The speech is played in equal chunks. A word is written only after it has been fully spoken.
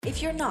If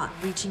you're not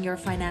reaching your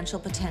financial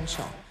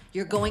potential,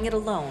 you're going it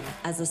alone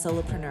as a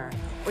solopreneur,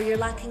 or you're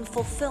lacking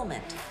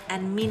fulfillment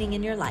and meaning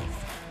in your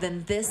life,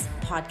 then this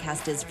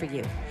podcast is for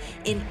you.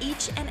 In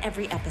each and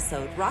every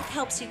episode, Rock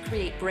helps you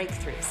create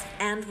breakthroughs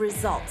and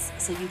results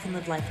so you can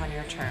live life on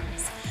your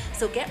terms.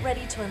 So get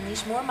ready to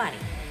unleash more money,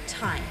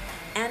 time,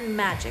 and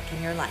magic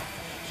in your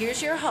life.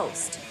 Here's your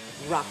host,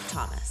 Rock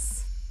Thomas.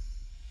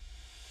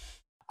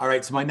 All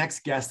right, so my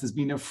next guest has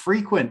been a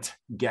frequent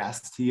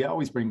guest. He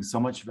always brings so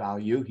much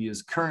value. He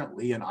is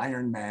currently an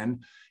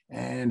Ironman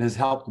and has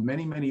helped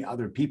many, many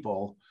other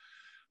people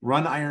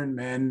run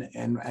Ironman.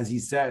 And as he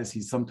says,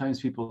 he's sometimes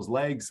people's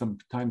legs,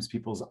 sometimes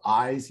people's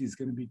eyes. He's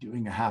going to be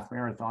doing a half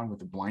marathon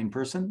with a blind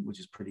person, which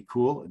is pretty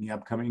cool in the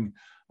upcoming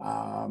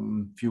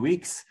few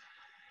weeks.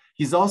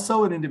 He's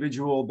also an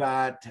individual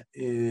that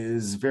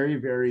is very,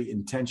 very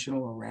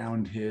intentional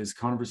around his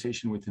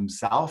conversation with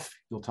himself.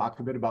 He'll talk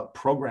a bit about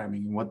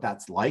programming and what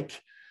that's like.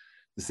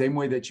 The same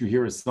way that you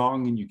hear a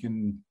song and you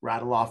can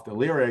rattle off the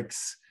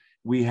lyrics,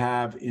 we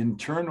have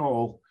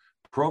internal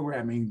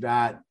programming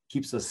that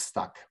keeps us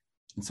stuck.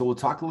 And so we'll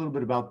talk a little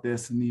bit about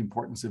this and the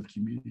importance of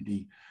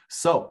community.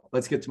 So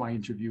let's get to my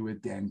interview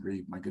with Dan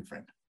Grieve, my good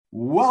friend.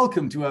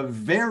 Welcome to a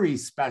very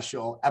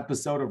special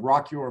episode of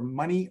Rock Your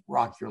Money,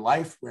 Rock Your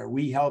Life, where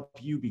we help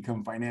you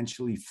become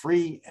financially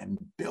free and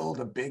build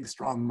a big,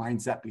 strong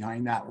mindset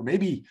behind that, or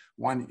maybe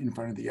one in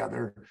front of the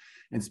other.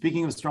 And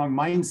speaking of strong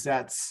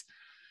mindsets,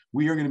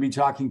 we are going to be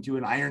talking to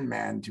an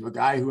Ironman, to a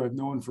guy who I've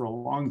known for a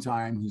long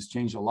time, who's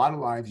changed a lot of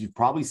lives. You've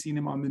probably seen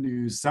him on the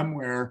news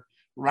somewhere,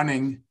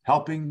 running,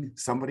 helping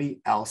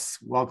somebody else.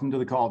 Welcome to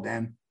the call,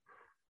 Dan.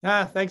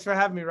 Thanks for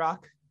having me,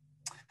 Rock.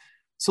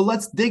 So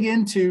let's dig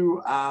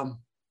into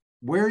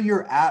where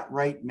you're at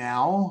right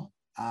now.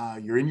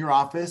 You're in your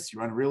office,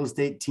 you're on a real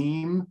estate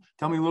team.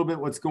 Tell me a little bit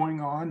what's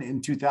going on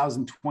in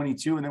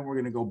 2022, and then we're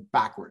going to go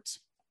backwards.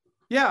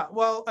 Yeah,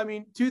 well,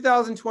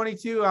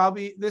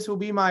 2022, this will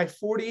be my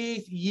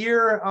 48th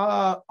year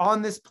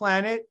on this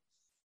planet.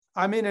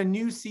 I'm in a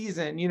new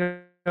season.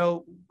 You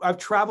know, I've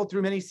traveled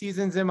through many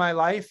seasons in my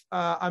life.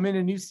 I'm in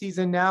a new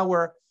season now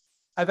where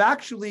I've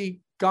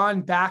actually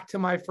gone back to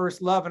my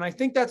first love. And I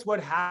think that's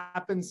what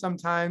happens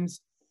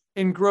sometimes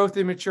in growth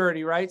and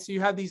maturity, right? So you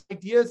have these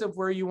ideas of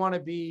where you want to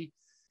be,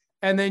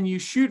 and then you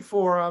shoot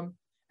for them,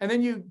 and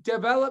then you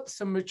develop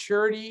some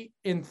maturity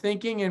in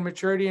thinking and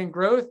maturity in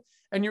growth.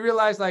 And you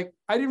realize, like,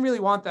 I didn't really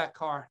want that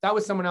car. That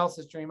was someone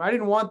else's dream. I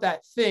didn't want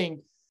that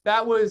thing.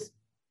 That was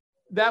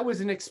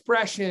an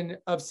expression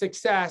of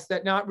success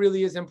that not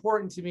really is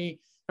important to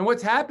me. And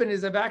what's happened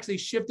is I've actually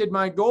shifted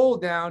my goal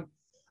down.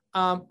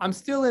 I'm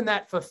still in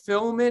that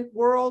fulfillment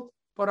world,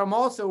 but I'm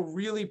also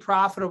really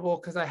profitable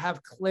because I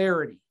have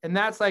clarity. And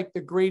that's like the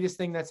greatest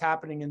thing that's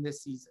happening in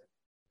this season.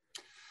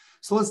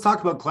 So let's talk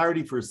about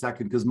clarity for a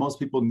second, because most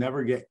people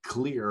never get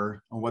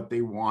clear on what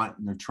they want,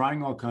 and they're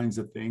trying all kinds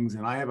of things.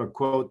 And I have a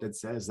quote that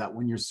says that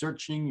when you're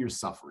searching, you're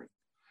suffering.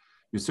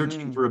 You're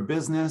searching for a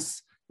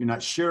business, you're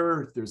not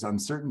sure, there's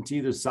uncertainty,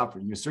 there's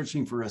suffering. You're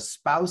searching for a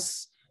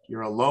spouse,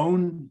 you're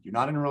alone, you're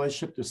not in a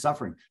relationship, there's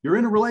suffering. You're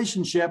in a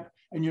relationship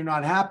and you're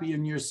not happy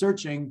and you're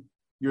searching,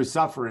 you're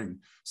suffering.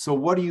 So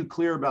what are you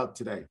clear about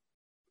today?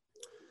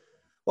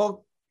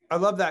 Well, I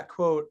love that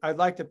quote. I'd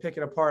like to pick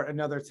it apart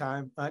another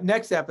time.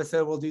 Next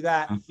episode, we'll do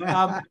that.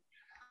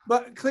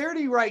 But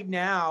clarity right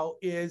now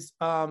is,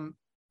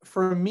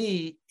 for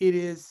me, it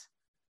is,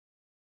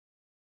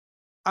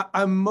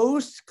 I'm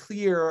most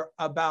clear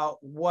about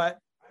what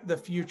the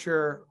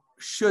future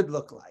should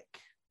look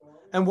like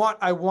and what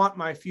I want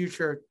my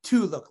future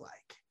to look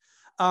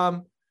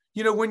like.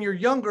 You know, when you're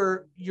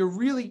younger,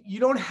 you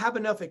don't have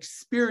enough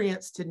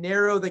experience to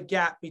narrow the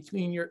gap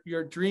between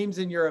your dreams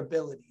and your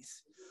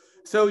abilities.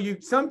 So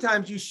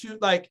sometimes you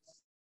shoot like,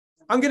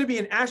 I'm going to be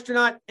an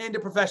astronaut and a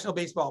professional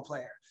baseball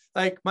player.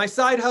 Like, my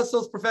side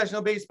hustle is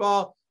professional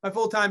baseball. My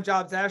full-time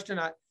job's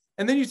astronaut.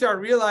 And then you start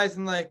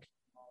realizing, like,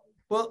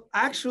 well,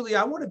 actually,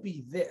 I want to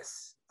be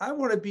this. I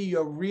want to be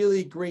a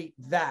really great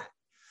that.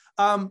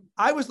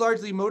 I was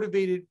largely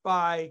motivated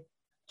by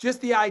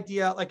just the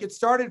idea, like, it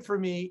started for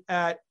me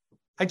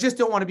I just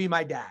don't want to be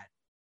my dad.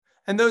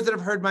 And those that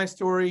have heard my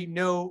story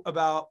know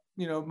about,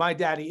 my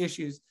daddy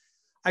issues.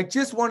 I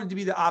just wanted to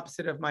be the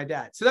opposite of my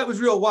dad. So that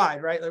was real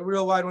wide, right? Like,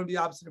 real wide, I want to be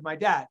the opposite of my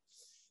dad.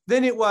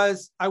 Then it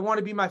was, I want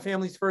to be my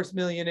family's first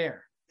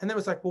millionaire. And then it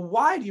was like, well,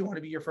 why do you want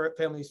to be your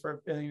family's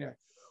first millionaire?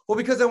 Well,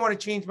 because I want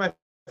to change my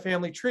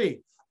family tree.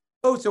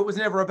 Oh, so it was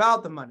never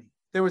about the money.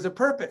 There was a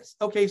purpose.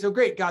 Okay, so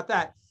great, got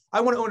that.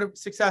 I want to own a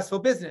successful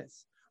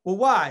business. Well,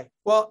 why?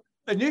 Well,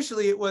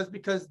 initially it was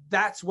because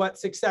that's what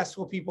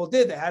successful people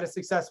did. They had a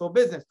successful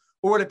business,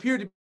 or what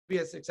appeared to be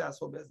a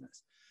successful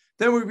business.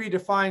 Then we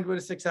redefined what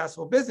a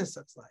successful business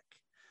looks like.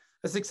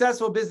 A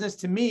successful business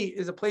to me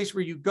is a place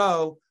where you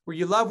go, where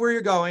you love where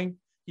you're going,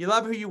 you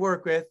love who you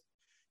work with,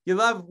 you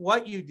love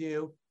what you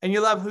do, and you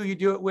love who you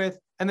do it with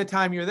and the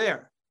time you're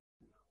there.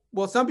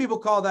 Well, some people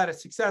call that a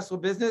successful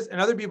business,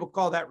 and other people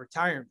call that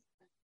retirement.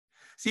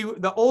 See,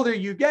 the older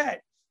you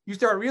get, you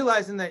start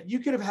realizing that you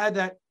could have had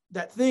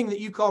that thing that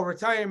you call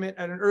retirement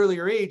at an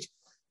earlier age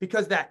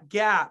because that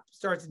gap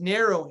starts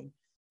narrowing.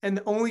 And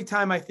the only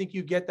time I think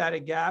you get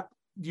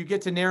you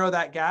get to narrow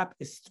that gap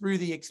is through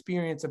the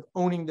experience of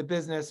owning the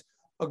business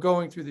or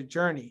going through the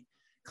journey.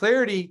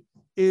 Clarity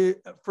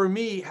for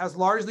me has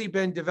largely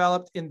been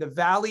developed in the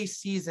valley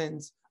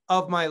seasons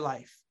of my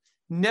life,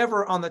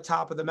 never on the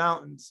top of the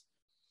mountains,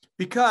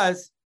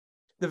 because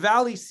the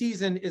valley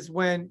season is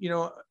when, you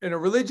know, in a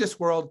religious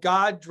world,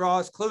 God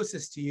draws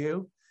closest to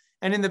you.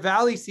 And in the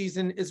valley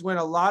season is when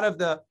a lot of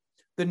the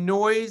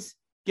noise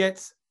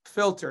gets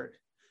filtered.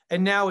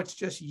 And now it's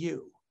just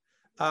you.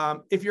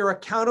 If you're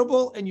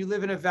accountable and you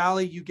live in a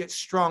valley, you get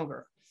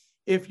stronger.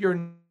 If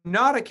you're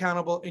not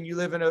accountable and you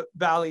live in a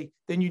valley,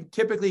 then you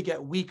typically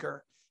get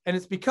weaker. And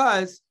it's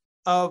because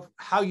of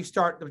how you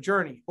start the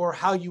journey or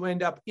how you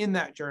end up in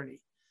that journey.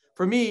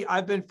 For me,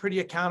 I've been pretty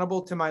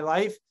accountable to my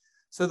life.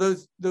 So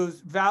those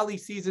valley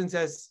seasons,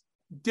 as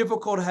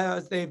difficult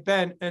as they've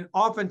been, and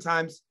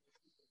oftentimes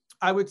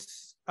I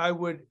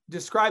would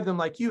describe them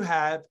like you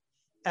have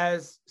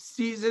as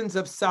seasons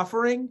of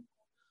suffering,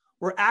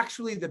 were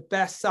actually the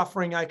best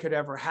suffering I could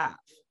ever have,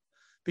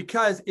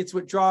 because it's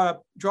what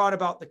brought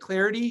about the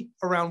clarity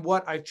around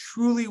what I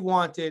truly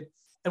wanted.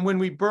 And when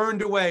we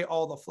burned away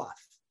all the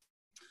fluff.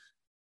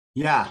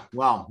 Yeah,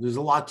 wow. There's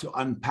a lot to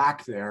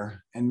unpack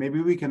there. And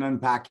maybe we can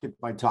unpack it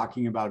by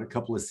talking about a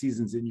couple of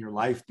seasons in your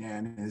life,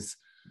 Dan. Is,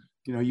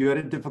 you know, you had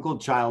a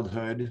difficult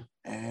childhood,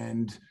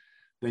 and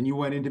then you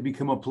went in to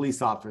become a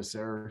police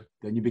officer.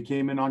 Then you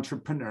became an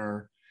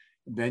entrepreneur.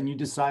 Then you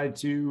decided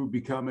to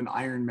become an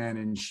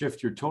Ironman and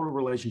shift your total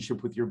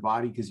relationship with your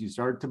body because you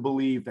started to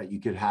believe that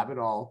you could have it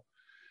all.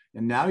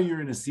 And now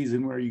you're in a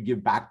season where you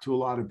give back to a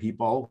lot of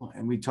people.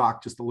 And we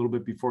talked just a little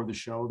bit before the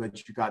show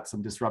that you got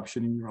some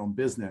disruption in your own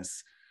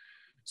business.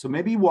 So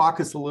maybe walk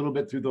us a little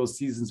bit through those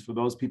seasons for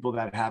those people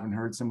that haven't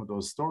heard some of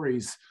those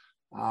stories,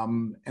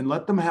 and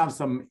let them have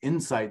some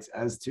insights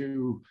as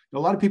to, a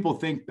lot of people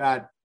think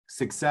that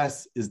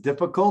success is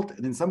difficult.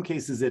 And in some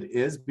cases it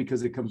is,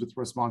 because it comes with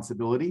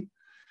responsibility.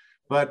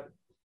 But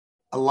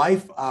a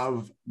life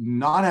of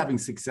not having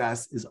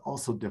success is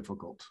also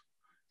difficult,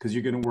 because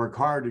you're going to work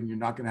hard and you're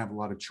not going to have a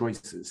lot of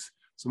choices.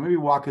 So maybe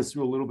walk us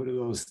through a little bit of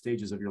those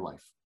stages of your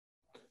life.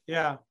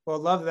 Yeah, well,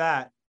 love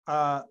that.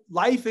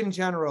 Life in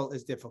general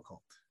is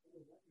difficult.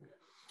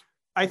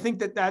 I think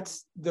that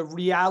that's the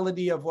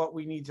reality of what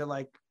we need to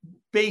like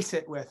base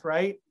it with,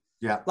 right?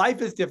 Yeah.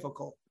 Life is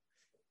difficult.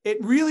 It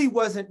really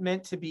wasn't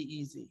meant to be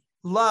easy.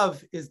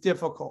 Love is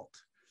difficult,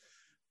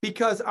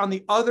 because on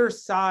the other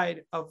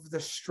side of the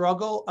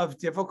struggle of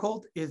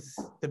difficult is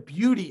the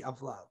beauty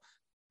of love.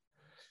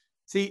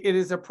 See, it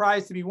is a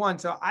prize to be won.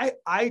 So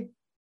I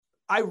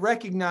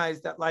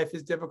recognize that life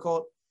is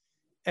difficult,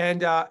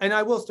 and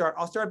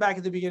I'll start back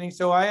at the beginning.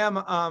 So I am,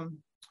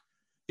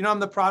 I'm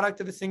the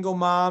product of a single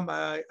mom.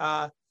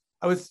 I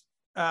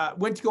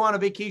went to go on a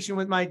vacation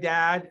with my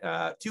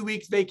dad, 2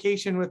 weeks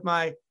vacation with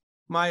my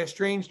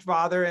estranged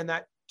father. And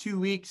that 2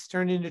 weeks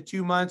turned into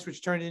 2 months,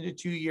 which turned into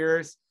 2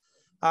 years.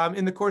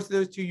 In the course of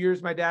those 2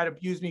 years, my dad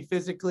abused me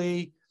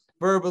physically,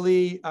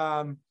 verbally,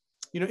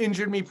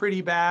 injured me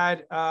pretty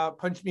bad,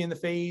 punched me in the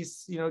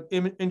face,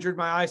 injured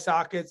my eye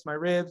sockets, my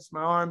ribs,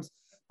 my arms,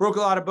 broke a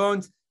lot of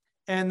bones.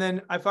 And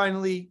then I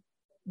finally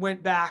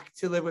went back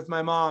to live with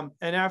my mom.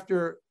 And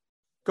after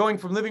going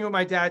from living with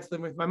my dad to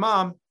living with my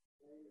mom,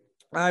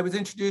 I was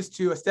introduced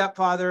to a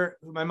stepfather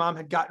who my mom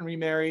had gotten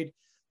remarried.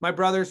 My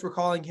brothers were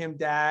calling him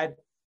dad.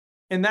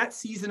 In that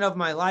season of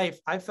my life,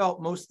 I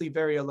felt mostly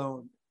very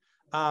alone.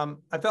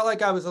 I felt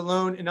like I was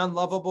alone and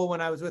unlovable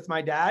when I was with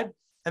my dad.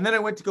 And then I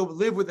went to go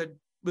live with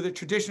a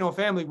traditional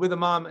family with a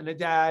mom and a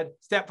dad,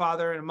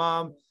 stepfather and a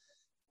mom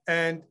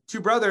and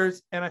 2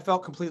 brothers. And I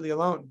felt completely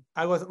alone.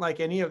 I wasn't like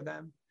any of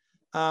them.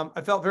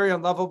 I felt very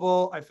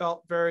unlovable. I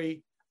felt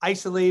very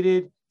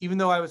isolated, even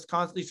though I was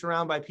constantly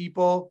surrounded by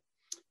people.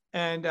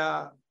 And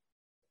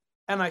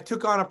I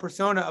took on a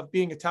persona of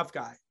being a tough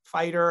guy,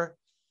 fighter.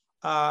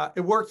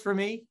 It worked for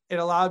me. It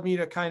allowed me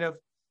to kind of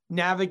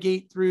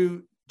navigate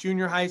through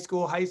junior high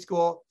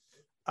school.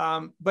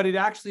 But it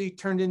actually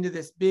turned into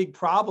this big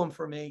problem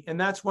for me. And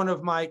that's one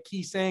of my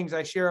key sayings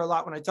I share a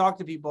lot when I talk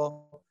to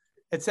people.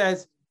 It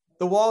says,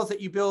 the walls that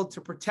you build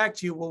to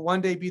protect you will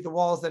one day be the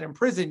walls that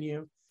imprison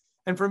you.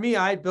 And for me,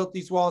 I had built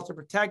these walls to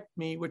protect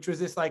me, which was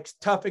this like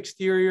tough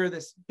exterior,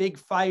 this big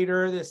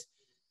fighter, this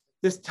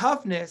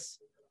toughness.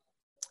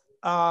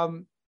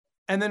 And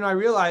then I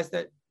realized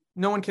that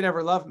no one can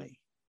ever love me,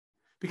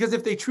 because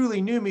if they truly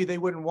knew me, they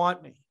wouldn't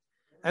want me.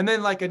 And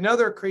then like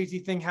another crazy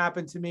thing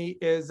happened to me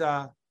is,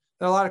 a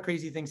lot of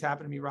crazy things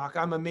happen to me, Rock.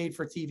 I'm a made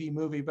for TV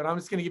movie, but I'm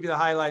just going to give you the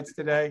highlights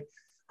today.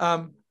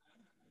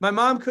 My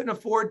mom couldn't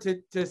afford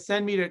to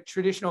send me to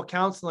traditional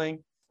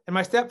counseling. And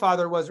my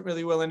stepfather wasn't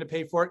really willing to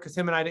pay for it because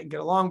him and I didn't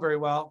get along very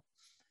well.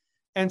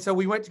 And so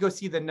we went to go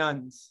see the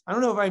nuns. I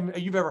don't know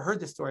if you've ever heard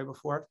this story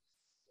before.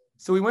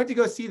 So we went to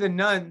go see the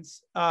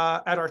nuns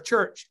at our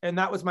church, and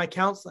that was my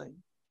counseling.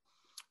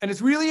 And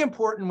it's really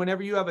important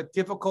whenever you have a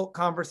difficult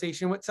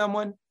conversation with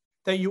someone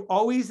that you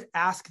always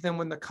ask them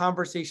when the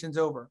conversation's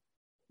over,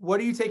 what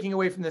are you taking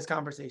away from this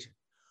conversation?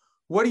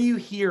 What are you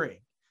hearing?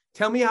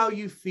 Tell me how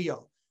you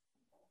feel.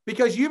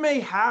 because you may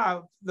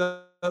have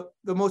the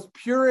most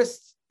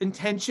purest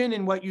intention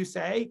in what you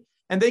say,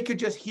 and they could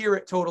just hear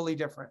it totally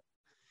different.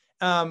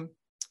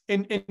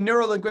 In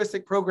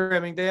neuro-linguistic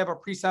programming, they have a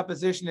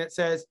presupposition that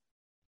says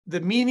the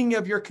meaning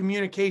of your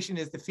communication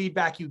is the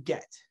feedback you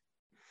get.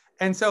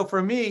 And so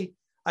for me,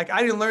 like,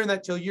 I didn't learn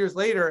that till years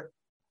later.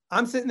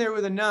 I'm sitting there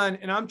with a nun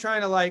and I'm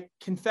trying to like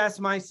confess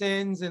my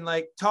sins and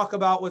like talk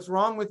about what's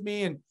wrong with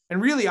me. And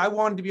really, I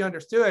wanted to be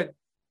understood.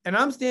 And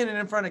I'm standing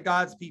in front of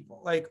God's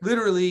people, like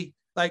literally,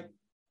 like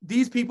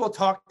these people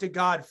talk to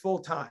God full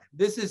time.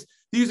 These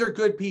are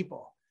good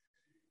people.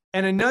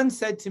 And a nun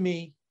said to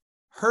me,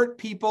 hurt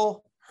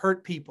people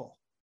hurt people.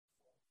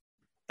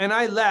 And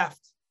I left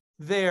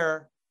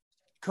there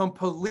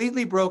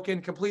completely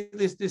broken,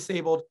 completely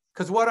disabled,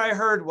 because what I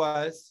heard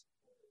was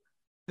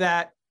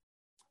that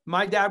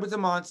my dad was a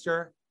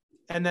monster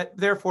and that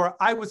therefore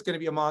I was going to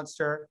be a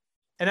monster.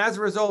 And as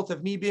a result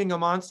of me being a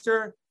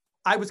monster,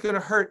 I was going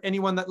to hurt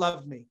anyone that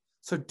loved me.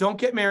 So don't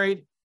get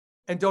married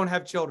and don't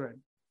have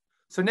children.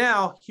 So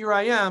now here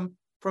I am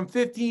from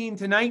 15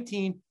 to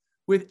 19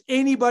 with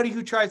anybody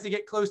who tries to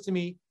get close to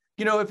me.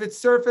 You know, if it's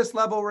surface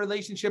level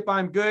relationship,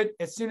 I'm good.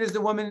 As soon as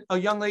a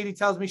young lady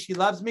tells me she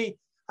loves me,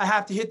 I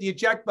have to hit the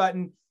eject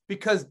button,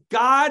 because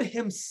God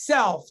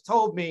himself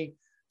told me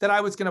that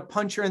I was going to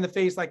punch her in the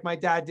face like my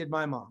dad did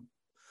my mom,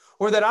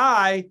 or that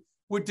I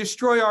would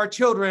destroy our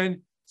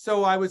children.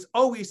 So I was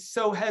always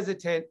so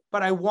hesitant,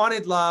 but I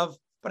wanted love,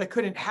 but I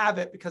couldn't have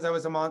it because I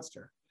was a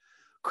monster.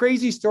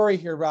 Crazy story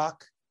here,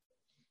 Rock.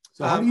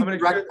 So how do you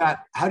direct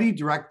that? How do you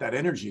direct that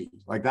energy?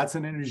 Like, that's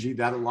an energy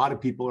that a lot of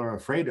people are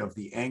afraid of,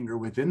 the anger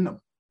within them.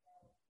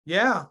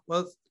 Yeah,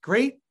 well, it's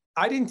great.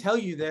 I didn't tell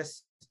you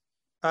this.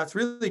 It's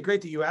really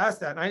great that you asked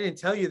that. And I didn't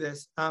tell you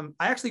this. I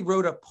actually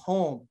wrote a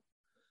poem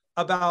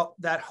about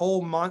that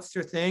whole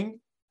monster thing.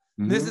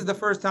 Mm-hmm. This is the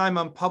first time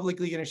I'm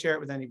publicly going to share it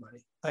with anybody,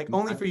 like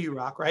only for you,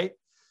 Rock, right?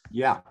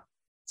 Yeah.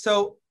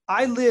 So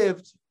I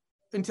lived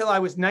until I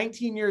was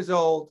 19 years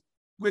old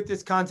with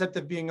this concept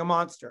of being a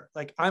monster.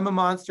 Like, I'm a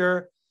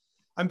monster.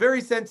 I'm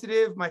very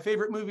sensitive. My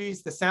favorite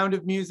movies, The Sound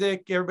of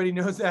Music. Everybody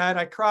knows that.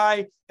 I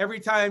cry every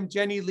time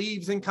Jenny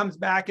leaves and comes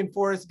back in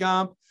Forrest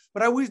Gump.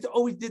 But I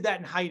always did that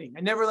in hiding.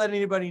 I never let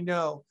anybody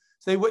know,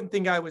 so they wouldn't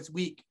think I was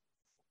weak.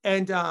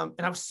 And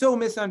I was so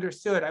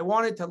misunderstood. I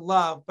wanted to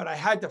love, but I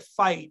had to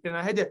fight, and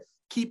I had to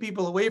keep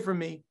people away from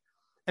me.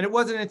 And it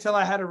wasn't until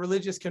I had a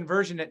religious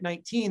conversion at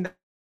 19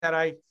 that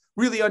I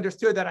really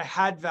understood that I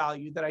had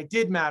value, that I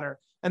did matter,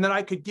 and that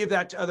I could give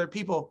that to other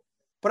people.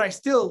 But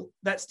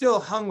that still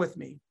hung with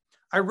me.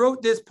 I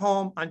wrote this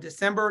poem on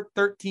December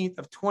 13th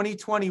of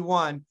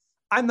 2021.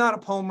 I'm not a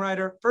poem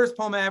writer. First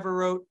poem I ever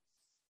wrote.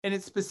 And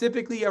it's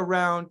specifically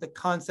around the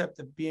concept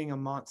of being a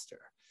monster.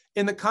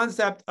 In the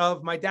concept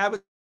of my dad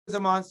was a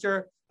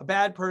monster, a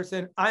bad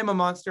person, I'm a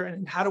monster,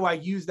 and how do I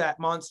use that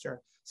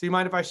monster? So you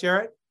mind if I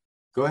share it?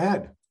 Go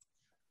ahead.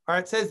 All right,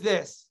 it says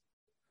this.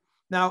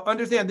 Now,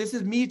 understand, this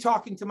is me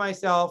talking to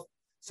myself,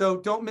 so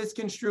don't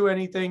misconstrue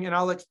anything, and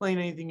I'll explain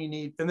anything you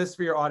need. And this is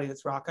for your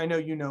audience, Rock. I know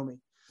you know me.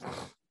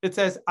 It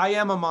says, I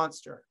am a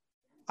monster.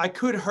 I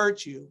could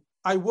hurt you.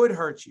 I would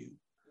hurt you.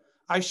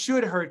 I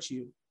should hurt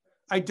you.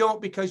 I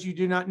don't, because you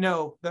do not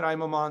know that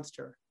I'm a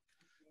monster.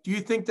 Do you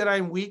think that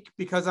I'm weak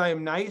because I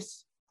am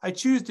nice? I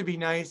choose to be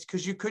nice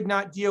because you could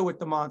not deal with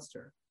the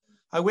monster.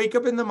 I wake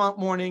up in the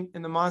morning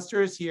and the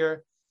monster is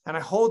here, and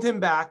I hold him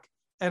back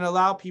and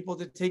allow people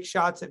to take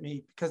shots at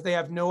me because they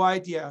have no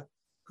idea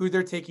who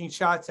they're taking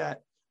shots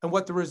at and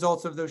what the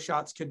results of those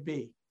shots could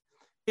be.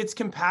 It's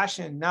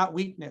compassion, not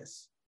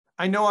weakness.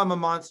 I know I'm a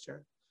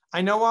monster.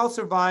 I know I'll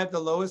survive the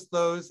lowest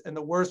lows and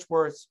the worst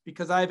worst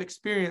because I have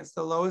experienced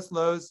the lowest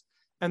lows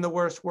and the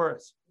worst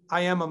worst.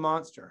 I am a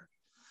monster.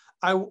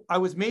 I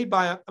was made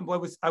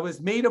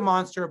a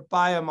monster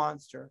by a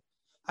monster.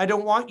 I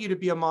don't want you to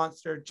be a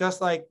monster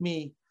just like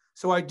me.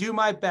 So I do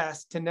my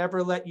best to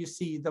never let you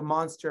see the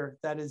monster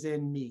that is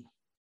in me.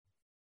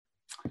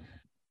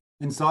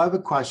 And so I have a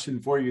question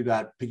for you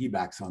that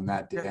piggybacks on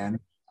that, Dan.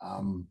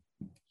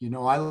 You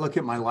know, I look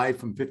at my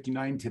life, I'm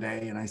 59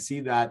 today, and I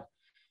see that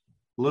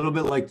a little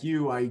bit like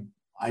you,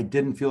 I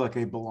didn't feel like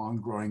I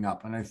belonged growing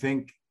up. And I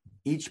think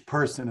each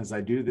person, as I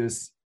do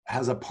this,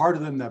 has a part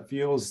of them that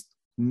feels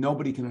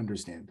nobody can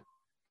understand.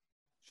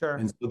 Sure.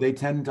 And so they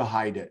tend to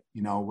hide it,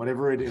 you know,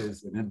 whatever it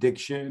is, an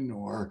addiction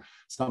or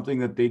something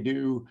that they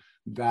do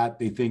that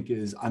they think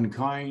is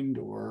unkind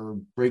or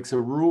breaks a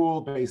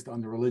rule based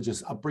on the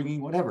religious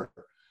upbringing, whatever.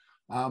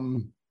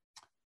 And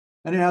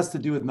it has to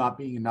do with not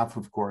being enough,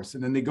 of course.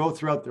 And then they go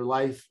throughout their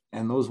life,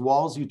 and those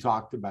walls you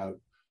talked about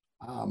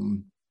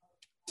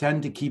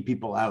tend to keep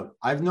people out.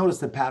 I've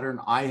noticed a pattern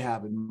I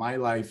have in my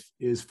life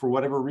is, for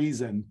whatever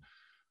reason,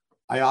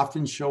 I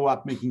often show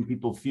up making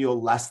people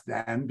feel less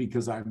than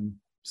because I'm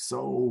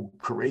so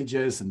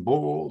courageous and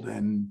bold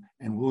and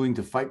willing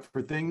to fight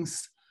for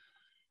things.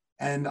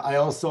 And I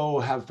also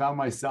have found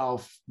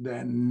myself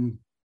then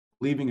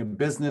leaving a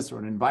business or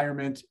an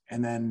environment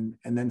and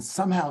then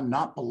somehow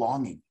not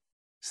belonging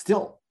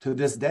still to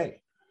this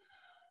day.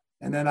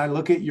 And then I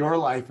look at your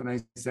life and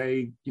I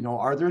say, you know,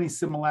 are there any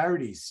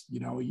similarities? You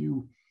know,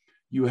 you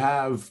You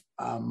have,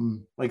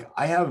 like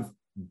I have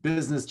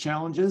business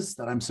challenges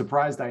that I'm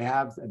surprised I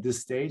have at this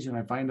stage. And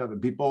I find out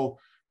that people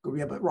go,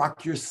 yeah, but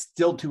Rock, you're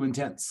still too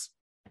intense.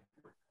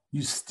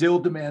 You still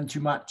demand too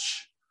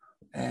much.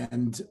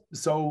 And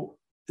so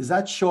does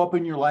that show up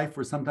in your life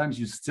where sometimes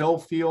you still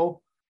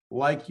feel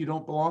like you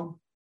don't belong?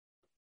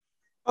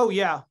 Oh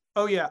yeah.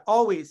 Oh yeah.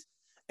 Always.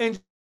 And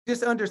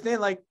just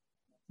understand, like,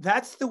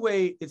 that's the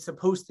way it's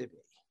supposed to be.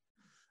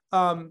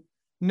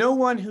 No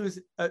one who's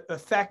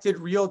affected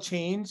real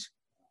change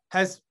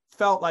has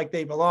felt like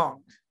they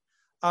belonged.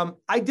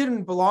 I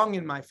didn't belong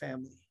in my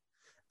family.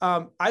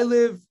 I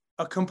live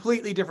a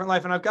completely different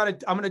life. And I'm going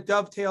to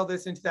dovetail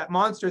this into that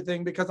monster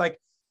thing, because like,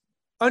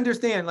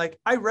 understand, like,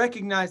 I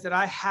recognize that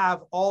I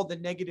have all the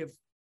negative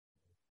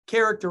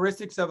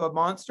characteristics of a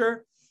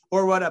monster,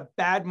 or what a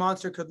bad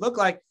monster could look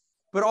like,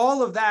 but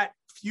all of that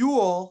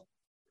fuel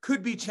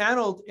could be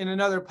channeled in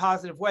another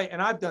positive way.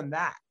 And I've done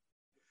that.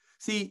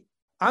 See,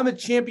 I'm a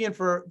champion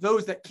for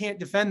those that can't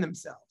defend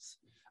themselves.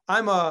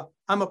 I'm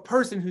a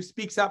person who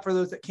speaks up for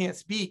those that can't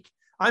speak.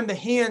 I'm the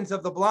hands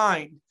of the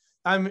blind.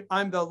 I'm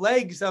the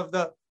legs of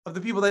the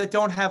people that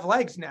don't have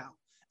legs now.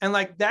 And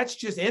like, that's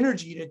just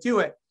energy to do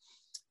it.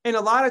 And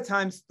a lot of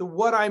times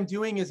what I'm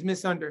doing is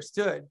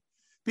misunderstood,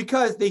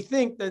 because they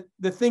think that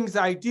the things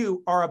I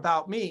do are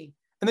about me.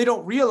 And they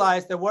don't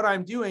realize that what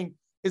I'm doing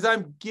is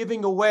I'm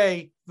giving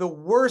away the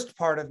worst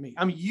part of me.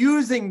 I'm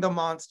using the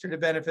monster to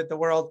benefit the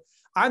world.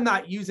 I'm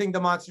not using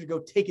the monster to go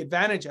take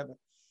advantage of it.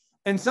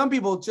 And some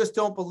people just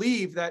don't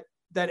believe that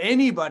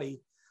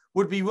anybody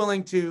would be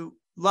willing to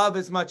love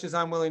as much as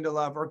I'm willing to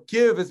love, or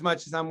give as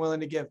much as I'm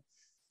willing to give,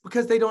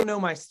 because they don't know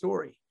my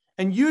story.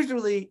 And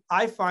usually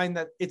I find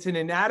that it's an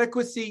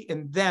inadequacy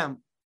in them,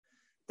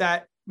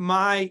 that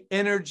my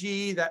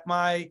energy, that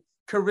my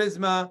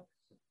charisma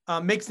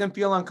makes them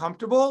feel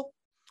uncomfortable.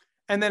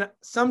 And then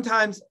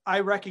sometimes I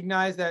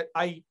recognize that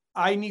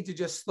I need to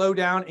just slow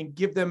down and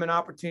give them an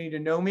opportunity to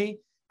know me.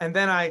 And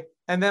then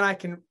I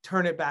can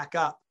turn it back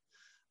up.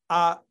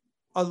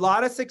 A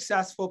lot of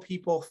successful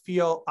people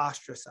feel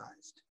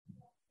ostracized,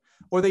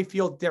 or they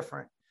feel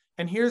different.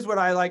 And here's what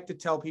I like to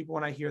tell people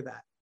when I hear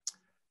that.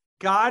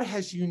 God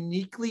has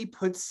uniquely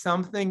put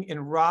something in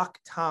Rock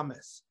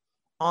Thomas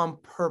on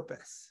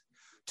purpose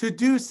to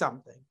do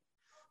something.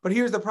 But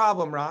here's the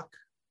problem, Rock.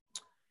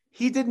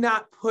 He did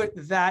not put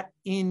that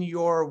in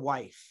your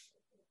wife.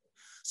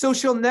 So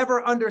she'll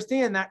never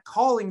understand that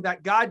calling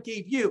that God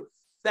gave you,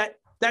 that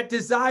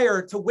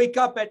desire to wake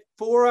up at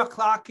 4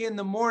 o'clock in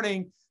the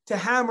morning to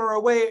hammer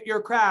away at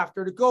your craft,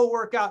 or to go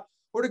work out,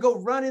 or to go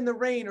run in the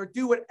rain, or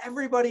do what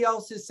everybody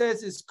else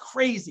says is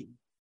crazy.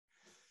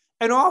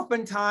 And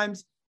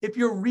oftentimes, if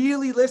you're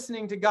really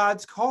listening to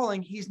God's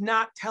calling, he's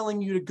not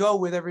telling you to go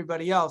with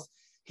everybody else.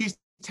 He's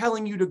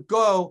telling you to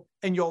go,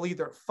 and you'll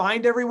either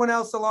find everyone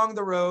else along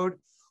the road,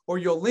 or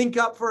you'll link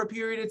up for a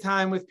period of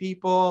time with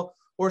people,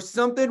 or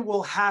something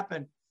will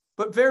happen.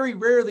 But very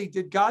rarely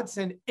did God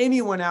send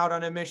anyone out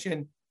on a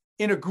mission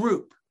in a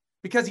group,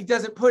 because he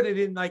doesn't put it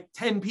in like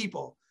 10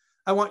 people.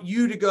 I want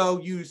you to go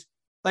use,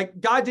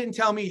 like, God didn't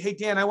tell me, hey,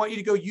 Dan, I want you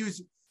to go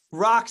use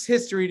Rock's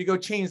history to go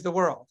change the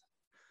world.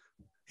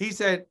 He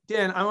said,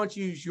 Dan, I want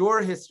you to use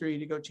your history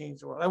to go change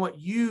the world. I want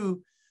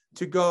you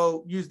to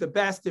go use the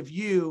best of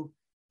you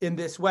in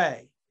this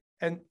way.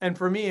 And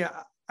for me,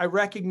 I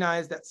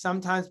recognize that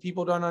sometimes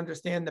people don't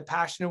understand the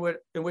passion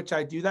in which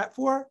I do that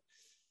for,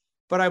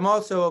 but I'm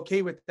also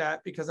okay with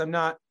that, because I'm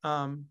not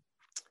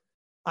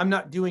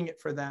doing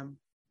it for them.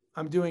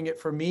 I'm doing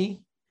it for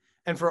me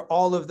and for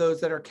all of those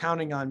that are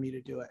counting on me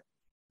to do it.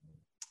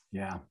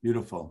 Yeah,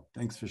 beautiful.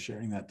 Thanks for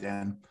sharing that,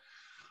 Dan.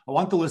 I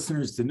want the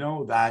listeners to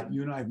know that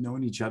you and I have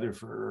known each other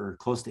for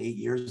close to 8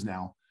 years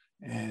now.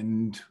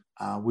 And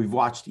we've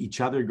watched each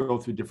other go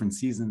through different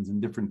seasons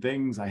and different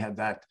things. I had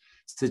that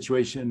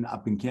situation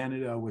up in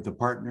Canada with a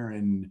partner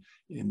in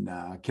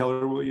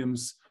Keller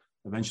Williams.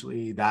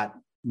 Eventually that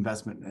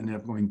investment ended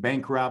up going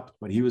bankrupt,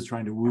 but he was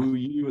trying to woo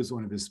you as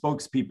one of his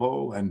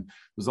spokespeople. And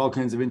there's all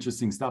kinds of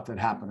interesting stuff that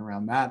happened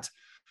around that.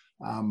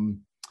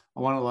 I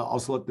want to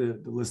also let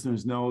the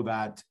listeners know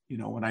that, you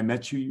know, when I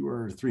met you, you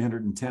were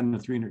 310 to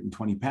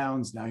 320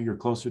 pounds. Now you're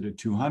closer to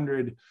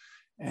 200,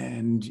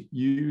 and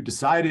you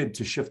decided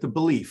to shift the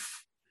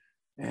belief.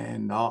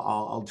 And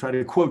I'll try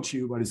to quote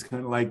you, but it's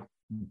kind of like,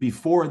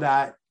 before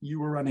that, you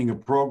were running a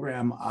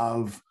program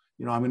of,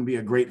 you know, I'm going to be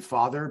a great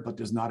father, but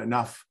there's not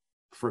enough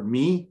for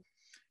me.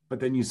 But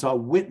then you saw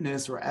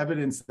witness or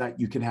evidence that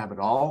you can have it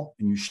all,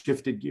 and you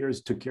shifted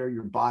gears, took care of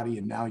your body,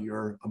 and now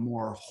you're a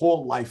more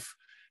whole life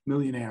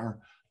millionaire,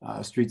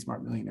 street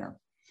smart millionaire.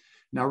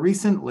 Now,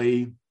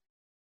 recently,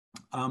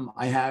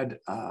 I had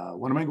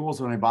one of my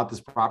goals when I bought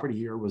this property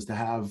here was to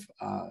have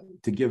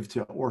to give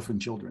to orphan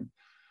children.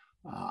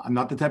 I'm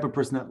not the type of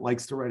person that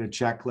likes to write a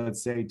check,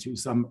 let's say, to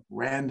some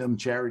random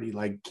charity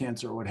like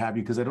cancer or what have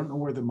you, because I don't know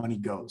where the money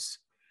goes.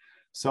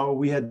 So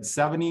we had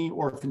 70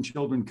 orphan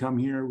children come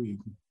here. We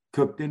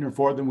cooked dinner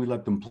for them. We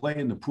let them play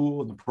in the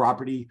pool and the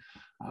property.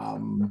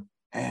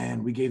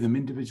 And we gave them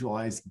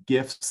individualized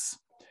gifts.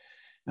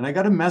 And I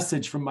got a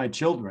message from my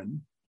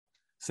children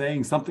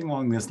saying something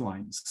along these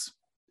lines.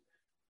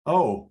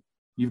 Oh,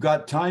 you've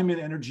got time and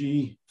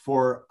energy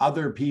for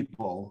other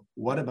people.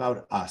 What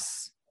about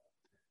us?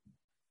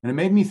 And it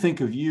made me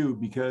think of you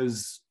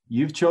because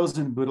you've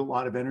chosen to put a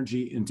lot of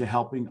energy into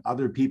helping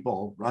other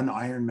people run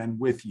Ironman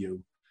with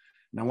you.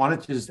 And I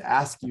wanted to just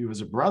ask you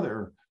as a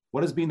brother,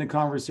 what has been the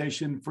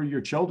conversation for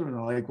your children?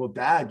 Are like, well,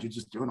 Dad, you're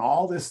just doing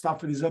all this stuff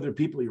for these other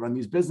people. You run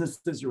these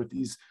businesses, you're with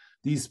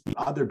these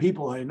other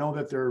people. I know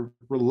that they're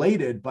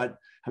related, but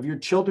have your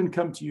children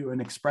come to you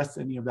and expressed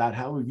any of that?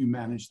 How have you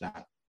managed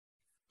that?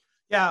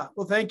 Yeah,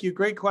 well, thank you.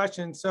 Great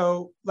question.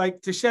 So,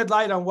 like, to shed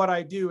light on what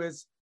I do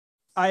is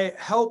I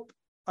help.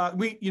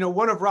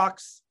 One of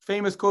Rock's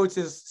famous quotes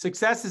is,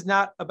 "Success is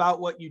not about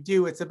what you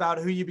do; it's about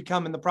who you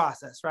become in the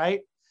process."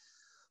 Right?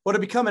 Well, to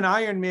become an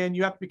Ironman,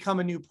 you have to become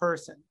a new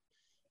person.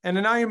 And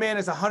an Ironman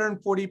is a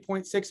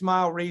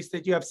 140.6-mile race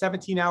that you have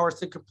 17 hours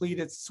to complete.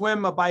 It's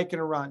swim, a bike,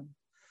 and a run.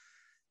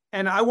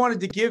 And I wanted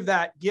to give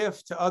that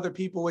gift to other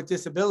people with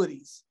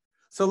disabilities.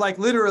 So, like,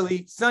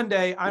 literally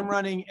Sunday, I'm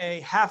running a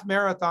half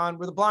marathon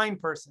with a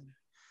blind person.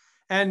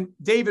 And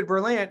David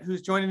Berlant,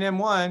 who's joining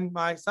M1,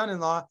 my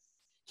son-in-law,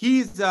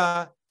 he's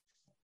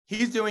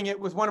doing it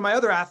with one of my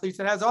other athletes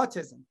that has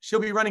autism. She'll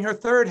be running her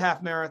third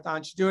half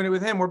marathon. She's doing it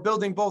with him. We're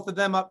building both of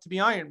them up to be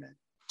Ironmen.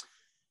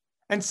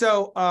 And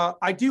so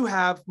I do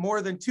have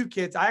more than 2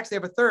 kids. I actually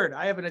have a third.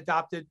 I have an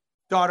adopted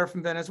daughter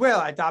from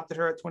Venezuela. I adopted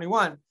her at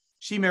 21.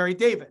 She married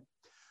David.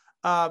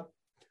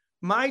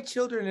 My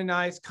children and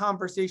I's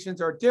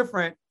conversations are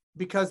different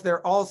because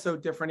they're also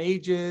different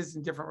ages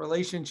and different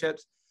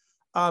relationships.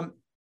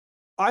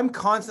 I'm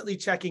constantly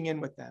checking in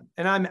with them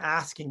and I'm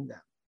asking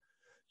them,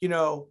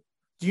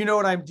 do you know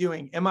what I'm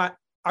doing?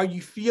 Are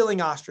you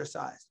feeling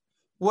ostracized?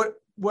 What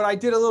I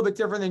did a little bit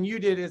different than you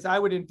did is I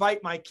would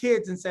invite my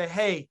kids and say,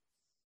 hey,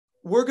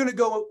 we're going to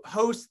go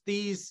host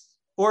these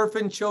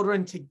orphan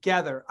children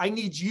together. I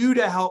need you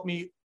to help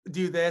me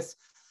do this.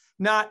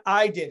 Not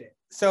I did it.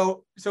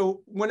 So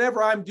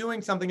whenever I'm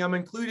doing something, I'm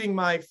including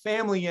my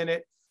family in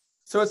it.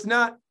 So it's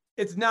not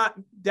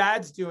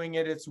Dad's doing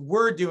it, it's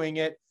we're doing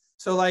it.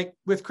 So like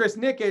with Chris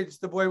Nickage,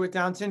 the boy with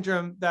Down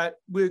syndrome that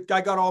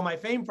I got all my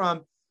fame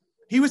from,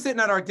 he was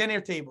sitting at our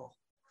dinner table.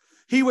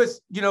 He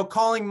was,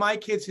 calling my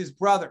kids his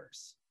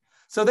brothers.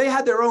 So they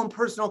had their own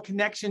personal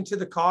connection to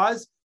the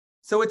cause.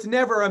 So it's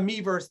never a me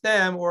versus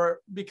them, or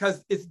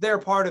because it's their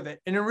part of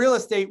it. And in real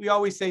estate, we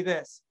always say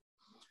this,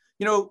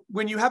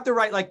 when you have to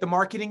write like the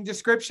marketing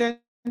description,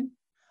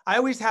 I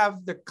always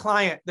have the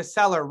client, the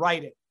seller,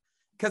 write it.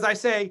 Because I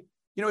say,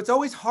 it's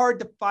always hard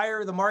to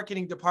fire the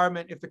marketing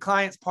department if the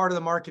client's part of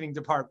the marketing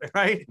department,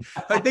 right?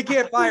 Like they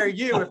can't fire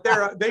you if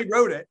they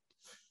wrote it.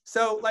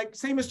 So like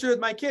same is true with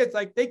my kids.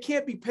 Like they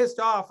can't be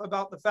pissed off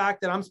about the fact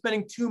that I'm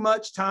spending too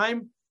much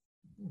time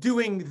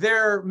doing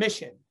their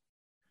mission.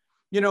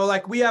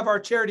 Like we have our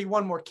charity,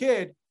 One More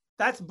Kid.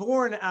 That's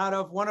born out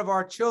of one of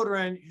our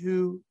children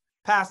who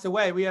passed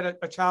away. We had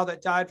a child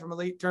that died from a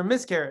late-term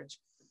miscarriage.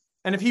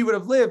 And if he would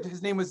have lived,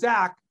 his name was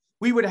Zach,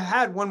 we would have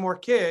had one more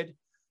kid.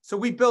 So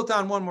we built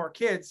on One More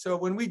Kid. So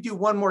when we do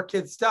One More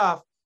Kid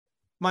stuff,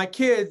 my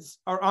kids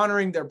are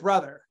honoring their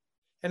brother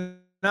and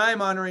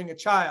I'm honoring a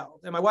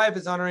child and my wife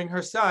is honoring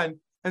her son.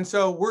 And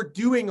so we're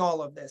doing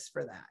all of this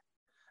for that.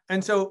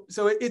 And so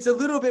it's a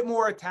little bit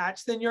more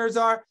attached than yours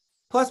are.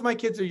 Plus my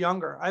kids are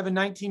younger. I have a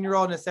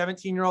 19-year-old and a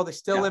 17-year-old. They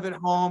still live at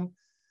home.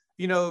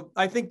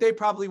 I think they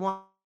probably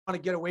want to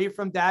get away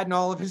from Dad and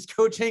all of his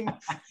coaching,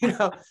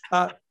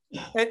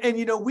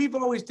 and we've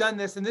always done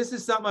this. And this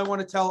is something I want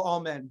to tell all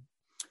men.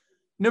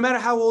 No matter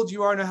how old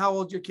you are and how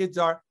old your kids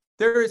are,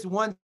 there is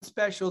one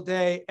special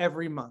day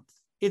every month.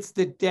 It's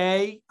the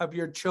day of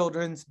your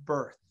children's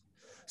birth.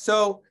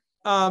 So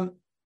I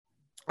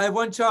have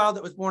one child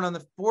that was born on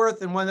the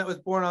 4th and one that was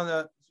born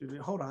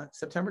on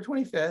September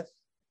 25th,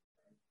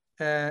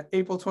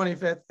 April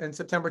 25th, and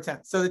September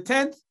 10th. So the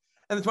 10th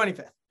and the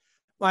 25th.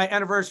 My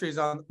anniversary is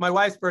my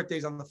wife's birthday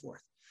is on the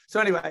 4th. So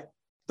anyway,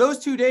 those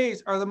 2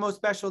 days are the most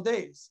special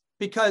days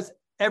because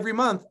every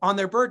month on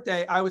their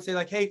birthday, I would say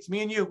like, hey, it's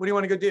me and you. What do you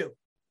want to go do?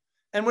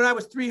 And when I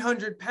was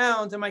 300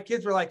 pounds and my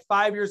kids were like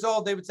 5 years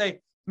old, they would say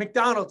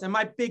McDonald's, and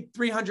my big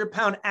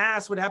 300-pound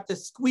ass would have to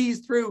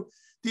squeeze through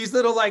these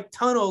little like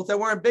tunnels that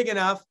weren't big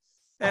enough.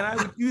 And I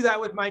would do that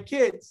with my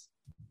kids.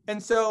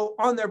 And so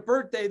on their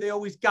birthday, I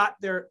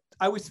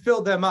always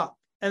filled them up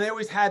and they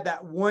always had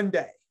that one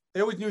day.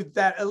 They always knew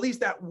that at least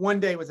that one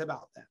day was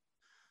about them.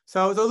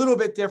 So it was a little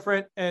bit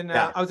different and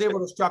I was able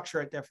to structure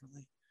it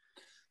differently.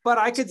 But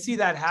I could see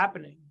that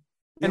happening.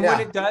 And when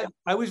it does,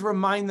 I always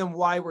remind them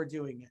why we're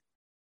doing it.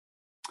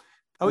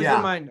 I always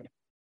remind them.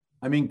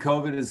 I mean,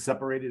 COVID has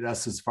separated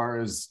us as far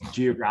as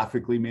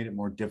geographically made it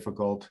more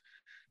difficult.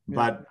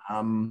 But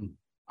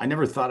I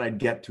never thought I'd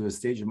get to a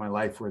stage in my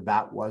life where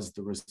that was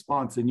the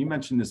response. And you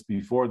mentioned this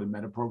before, the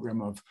meta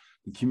program of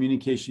the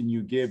communication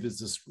you give is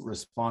this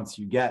response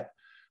you get.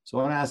 So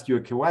I want to ask you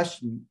a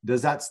question.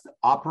 Does that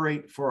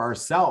operate for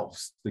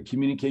ourselves? The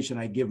communication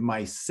I give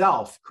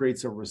myself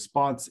creates a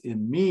response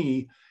in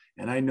me.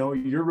 And I know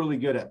you're really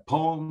good at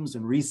poems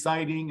and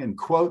reciting and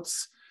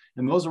quotes.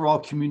 And those are all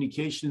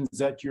communications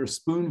that you're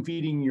spoon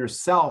feeding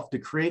yourself to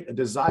create a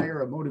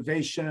desire, a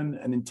motivation,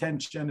 an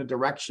intention, a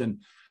direction.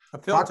 A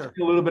filter. Talk to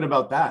me a little bit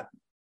about that.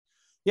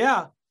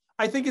 Yeah.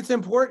 I think it's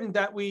important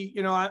that we,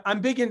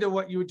 I'm big into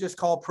what you would just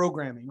call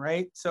programming,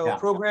 right? So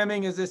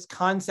programming is this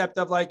concept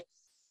of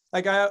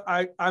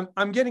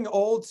I'm getting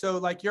old. So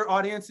like your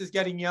audience is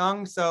getting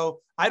young.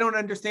 So I don't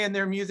understand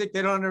their music.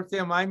 They don't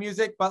understand my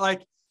music. But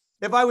like,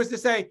 if I was to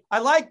say, I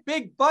like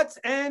big butts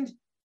and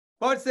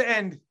what's the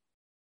end?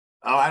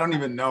 Oh, I don't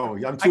even know.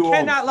 I'm too old. I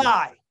cannot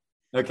lie.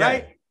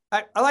 Okay.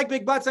 Right? I like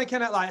big butts. I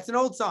cannot lie. It's an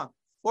old song.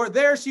 Or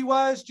there she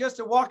was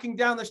just walking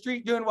down the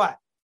street doing what?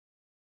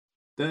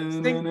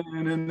 I'm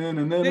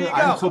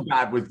so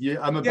bad with you.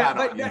 I'm a bad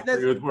audience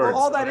with words.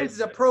 All that is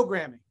a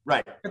programming.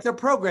 Right. It's a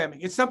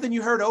programming. It's something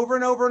you heard over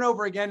and over and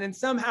over again. And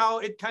somehow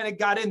it kind of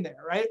got in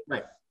there, right?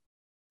 Right.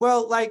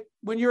 Well, like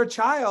when you're a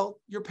child,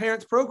 your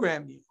parents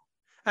program you.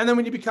 And then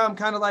when you become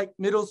kind of like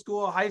middle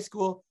school, high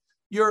school,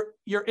 your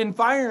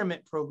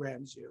environment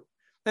programs you.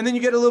 And then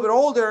you get a little bit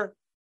older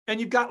and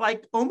you've got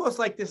like almost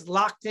like this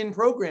locked in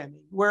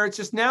programming where it's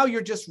just now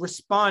you're just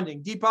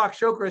responding. Deepak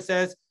Chopra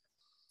says,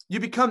 you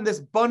become this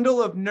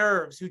bundle of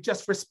nerves who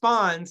just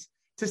responds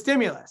to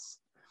stimulus.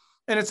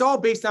 And it's all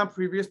based on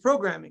previous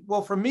programming.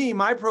 Well, for me,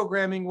 my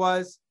programming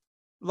was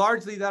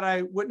largely that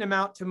I wouldn't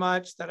amount to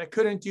much, that I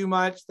couldn't do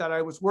much, that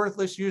I was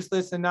worthless,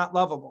 useless, and not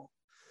lovable.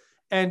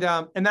 And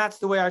that's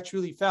the way I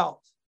truly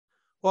felt.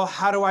 Well,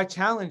 how do I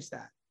challenge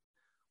that?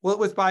 Well, it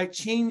was by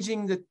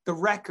changing the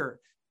record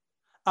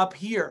up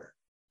here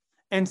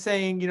and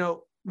saying,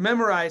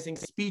 memorizing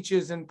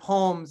speeches and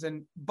poems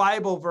and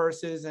Bible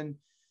verses and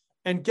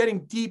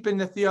getting deep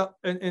into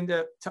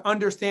to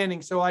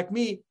understanding. So like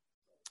me,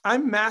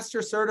 I'm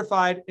master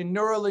certified in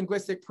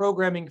neuro-linguistic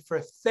programming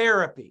for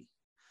therapy.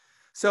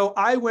 So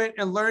I went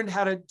and learned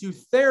how to do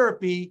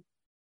therapy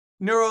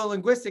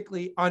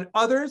neuro-linguistically on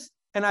others,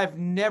 and I've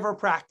never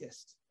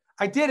practiced.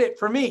 I did it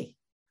for me.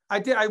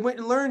 I went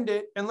and learned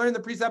it and learned the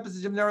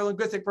presuppositions of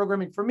neuro-linguistic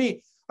programming for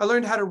me. I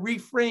learned how to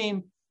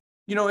reframe,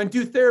 and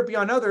do therapy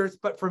on others,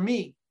 but for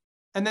me.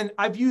 And then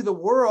I view the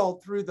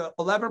world through the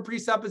 11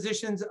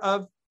 presuppositions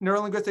of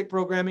neuro-linguistic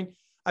programming.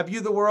 I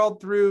view the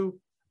world through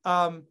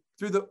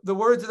the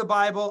words of the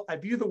Bible. I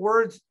view the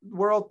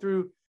world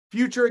through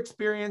future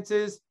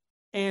experiences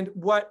and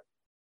what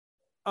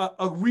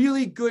a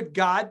really good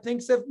God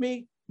thinks of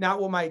me, not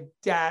what my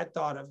dad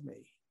thought of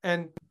me.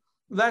 And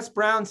Les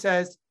Brown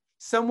says,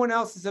 someone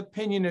else's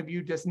opinion of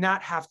you does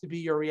not have to be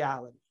your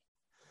reality.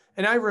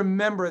 And I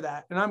remember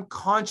that, and I'm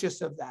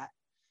conscious of that.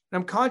 And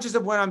I'm conscious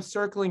of when I'm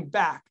circling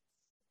back.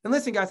 And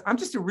listen, guys, I'm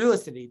just a real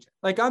estate agent.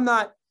 Like I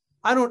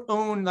don't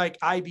own like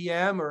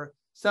IBM or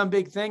some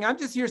big thing. I'm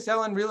just here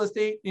selling real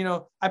estate.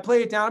 I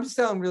play it down. I'm just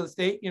selling real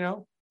estate,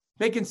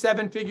 making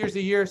 7 figures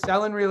a year,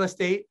 selling real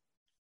estate,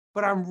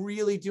 but I'm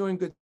really doing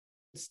good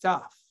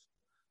stuff.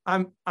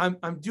 I'm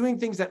doing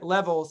things at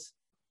levels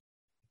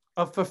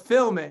of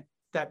fulfillment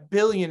that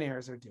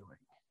billionaires are doing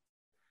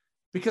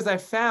because I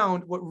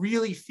found what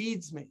really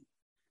feeds me.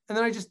 And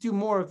then I just do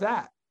more of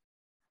that.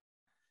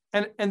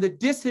 And the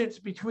distance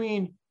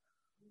between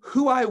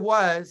who I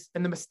was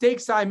and the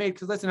mistakes I made,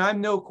 because listen,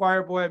 I'm no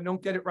choir boy, I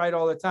don't get it right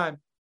all the time.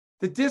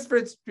 The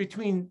difference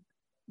between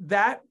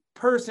that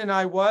person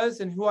I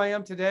was and who I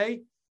am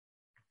today,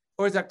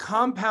 or is a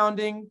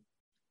compounding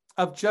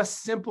of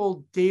just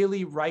simple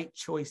daily right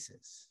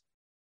choices.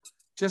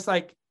 Just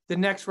like the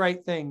next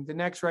right thing, the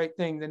next right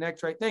thing, the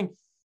next right thing.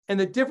 And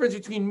the difference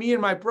between me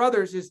and my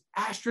brothers is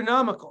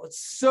astronomical. It's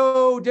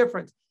so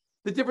different.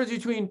 The difference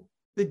between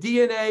the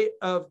DNA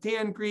of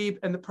Dan Grebe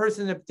and the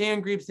person of Dan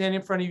Grebe standing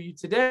in front of you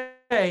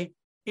today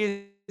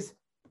is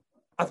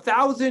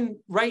 1,000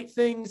 right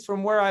things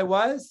from where I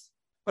was,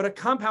 but a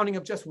compounding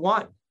of just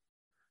one.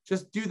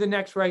 Just do the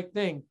next right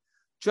thing.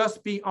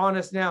 Just be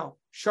honest now.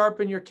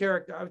 Sharpen your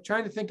character. I'm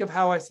trying to think of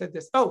how I said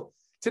this. Oh,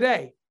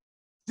 today,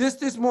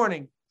 this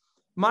morning,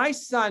 my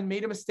son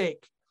made a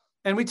mistake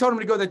and we told him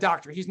to go to the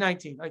doctor. He's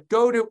 19, like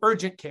go to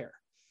urgent care.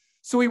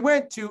 So we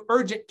went to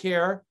urgent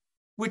care,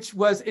 which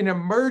was an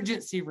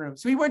emergency room.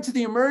 So we went to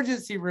the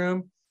emergency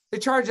room. They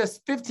charged us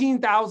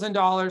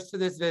 $15,000 for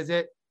this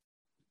visit.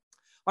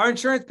 Our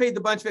insurance paid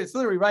the bunch of it. It's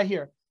literally right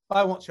here.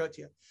 I won't show it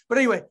to you. But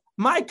anyway,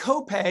 my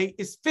copay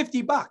is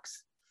 $50.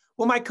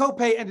 Well, my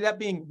copay ended up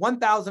being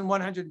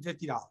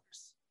 $1,150.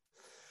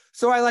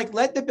 So I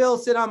let the bill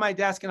sit on my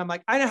desk and I'm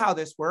like, I know how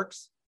this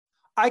works.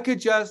 I could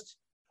just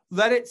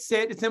let it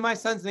sit. It's in my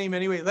son's name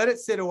anyway. Let it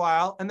sit a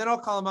while. And then I'll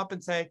call him up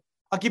and say,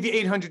 I'll give you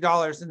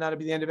 $800 and that'll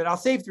be the end of it. I'll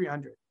save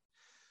 $300.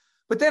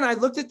 But then I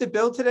looked at the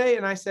bill today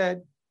and I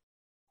said,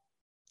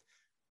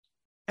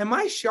 am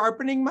I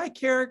sharpening my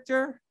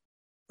character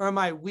or am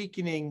I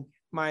weakening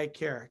my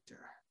character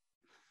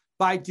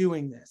by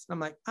doing this? I'm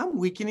like, I'm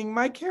weakening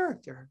my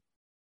character.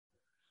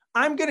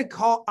 I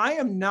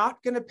am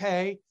not going to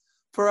pay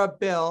for a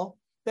bill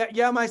that,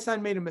 yeah, my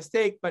son made a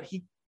mistake, but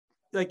he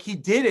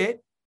did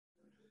it.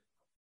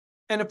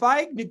 And if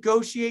I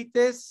negotiate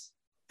this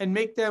and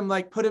make them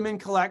put him in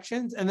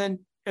collections and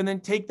then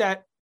take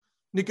that,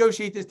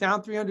 negotiate this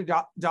down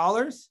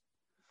 $300,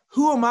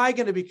 Who am I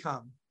going to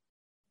become?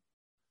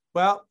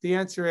 Well, the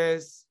answer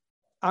is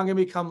I'm going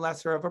to become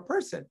lesser of a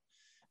person.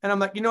 And I'm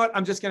like, you know what?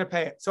 I'm just going to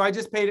pay it. So I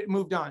just paid it and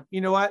moved on.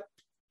 You know what?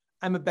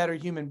 I'm a better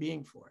human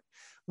being for it.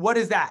 What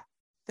is that?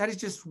 That is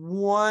just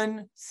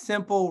one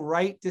simple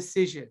right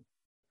decision,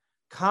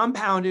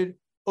 compounded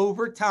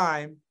over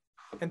time.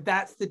 And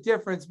that's the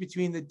difference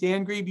between the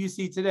Dan Grieb you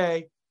see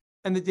today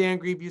and the Dan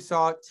Grieb you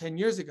saw 10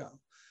 years ago.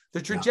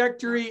 The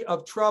trajectory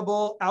of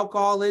trouble,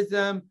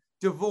 alcoholism,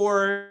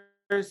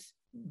 divorce,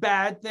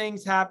 bad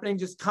things happening,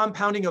 just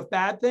compounding of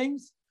bad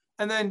things.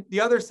 And then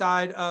the other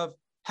side of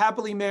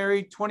happily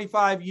married,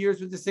 25 years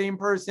with the same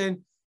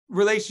person,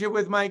 relationship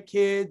with my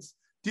kids,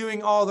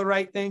 doing all the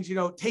right things, you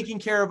know, taking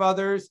care of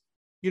others,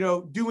 you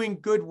know, doing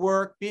good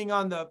work, being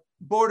on the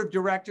board of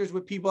directors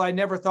with people I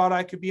never thought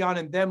I could be on,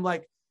 and them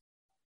like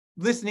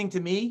listening to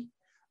me.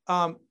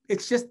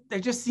 It's just, they're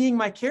just seeing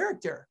my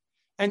character.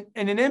 And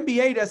an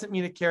MBA doesn't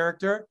mean a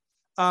character.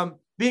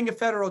 Being a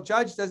federal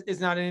judge is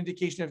not an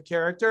indication of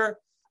character.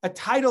 A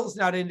title is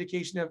not an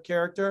indication of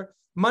character.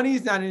 Money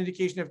is not an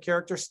indication of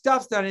character.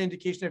 Stuff's not an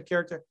indication of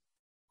character.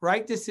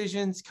 Right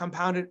decisions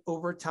compounded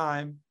over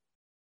time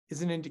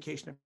is an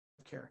indication of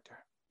character.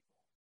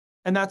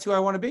 And that's who I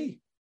want to be.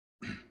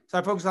 So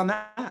I focus on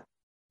that.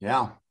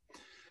 Yeah.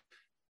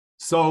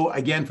 So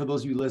again, for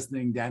those of you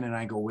listening, Dan and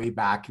I go way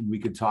back and we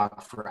could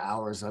talk for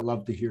hours. I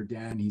love to hear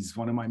Dan. He's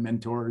one of my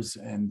mentors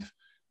and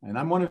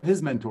I'm one of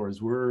his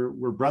mentors. We're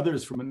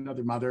brothers from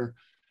another mother.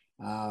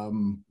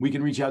 We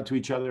can reach out to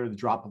each other at the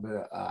drop of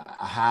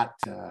a hat.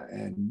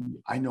 And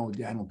I know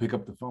Dan will pick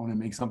up the phone and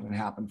make something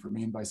happen for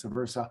me and vice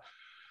versa.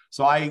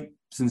 So I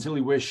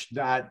sincerely wish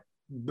that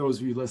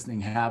those of you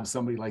listening have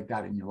somebody like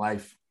that in your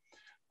life.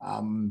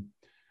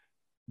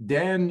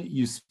 Dan,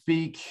 you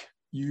speak,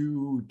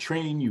 you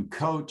train, you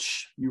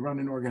coach, you run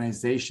an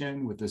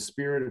organization with the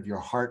spirit of your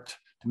heart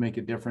to make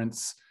a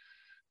difference.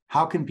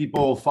 How can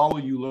people follow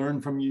you,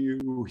 learn from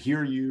you,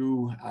 hear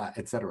you,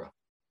 etc.?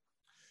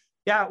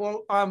 Yeah,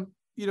 well,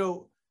 you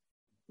know,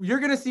 you're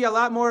going to see a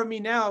lot more of me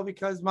now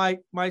because my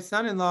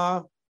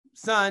son-in-law,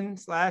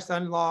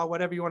 son/son-in-law,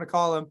 whatever you want to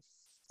call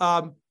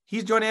him,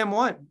 he's joined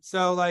M1.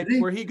 So like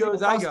where he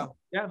goes, I go.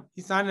 Yeah,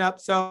 he's signing up.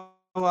 So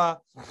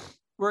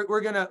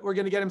we're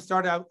gonna get him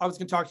started. I was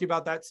gonna talk to you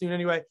about that soon.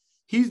 Anyway,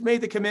 he's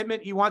made the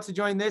commitment. He wants to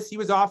join this. He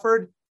was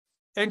offered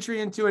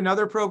entry into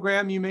another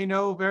program you may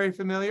know, very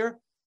familiar,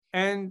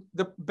 and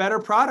the better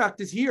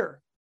product is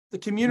here. The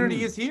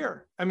community is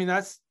here. I mean,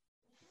 that's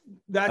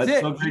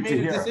it. So great he made to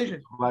a hear.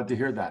 decision. Glad to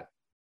hear that.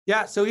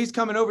 Yeah, so he's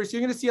coming over. So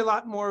you're going to see a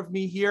lot more of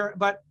me here,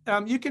 but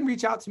you can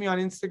reach out to me on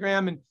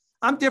Instagram, and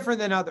I'm different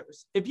than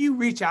others. If you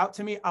reach out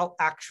to me, I'll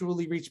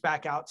actually reach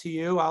back out to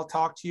you. I'll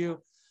talk to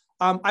you.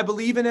 I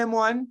believe in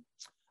M1.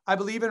 I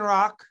believe in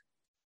Rock.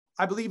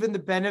 I believe in the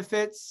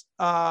benefits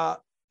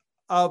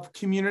of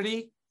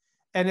community.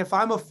 And if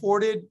I'm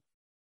afforded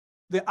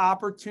the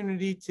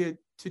opportunity to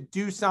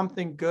do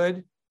something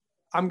good,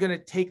 I'm going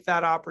to take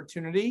that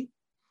opportunity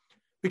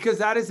because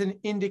that is an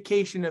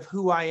indication of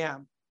who I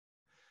am.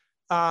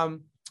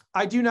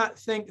 I do not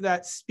think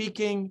that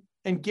speaking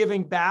and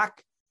giving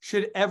back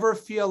should ever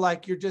feel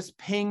like you're just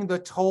paying the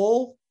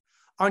toll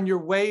on your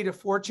way to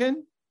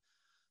fortune.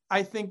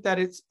 I think that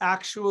it's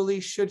actually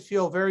should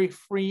feel very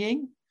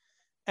freeing,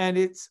 and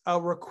it's a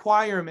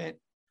requirement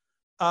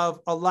of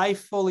a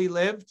life fully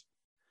lived.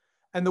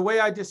 And the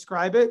way I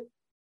describe it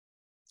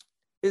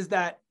is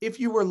that if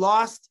you were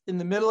lost in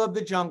the middle of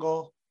the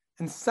jungle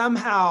and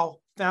somehow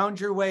found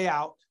your way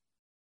out,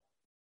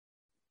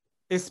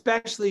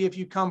 especially if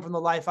you come from the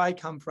life I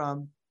come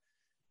from,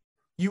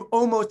 you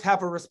almost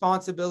have a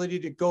responsibility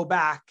to go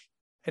back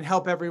and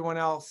help everyone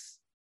else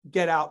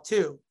get out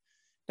too.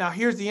 Now,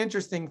 here's the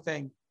interesting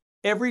thing.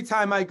 Every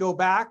time I go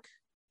back,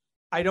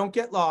 I don't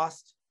get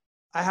lost.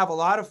 I have a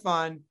lot of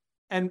fun,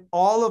 and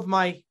all of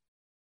my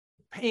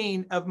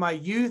pain of my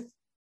youth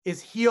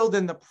is healed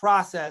in the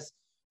process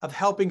of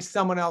helping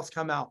someone else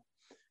come out.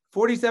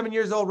 47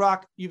 years old,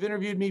 Rock, you've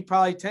interviewed me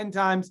probably 10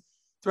 times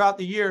throughout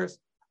the years.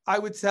 I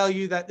would tell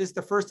you that this is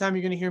the first time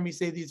you're going to hear me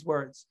say these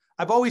words.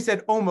 I've always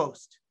said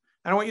almost.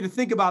 And I want you to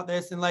think about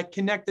this and like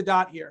connect the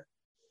dot here.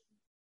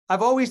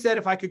 I've always said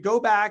if I could go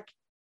back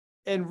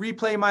and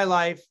replay my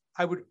life,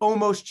 I would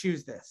almost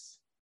choose this.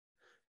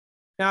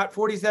 Now at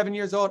 47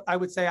 years old, I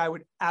would say I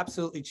would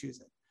absolutely choose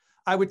it.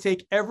 I would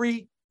take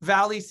every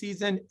valley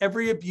season,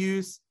 every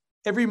abuse,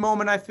 every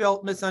moment I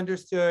felt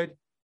misunderstood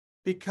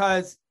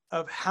because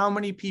of how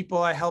many people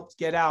I helped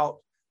get out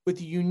with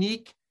the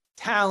unique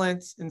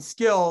talents and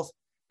skills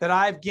that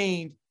I've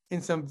gained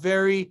in some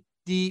very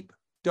deep,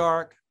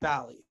 dark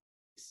valleys.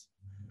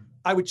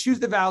 I would choose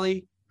the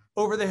valley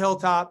over the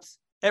hilltops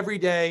every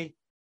day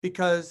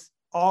because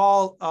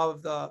all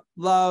of the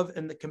love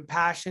and the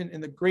compassion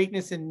and the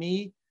greatness in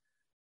me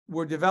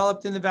were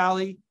developed in the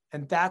valley.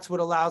 And that's what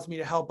allows me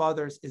to help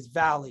others is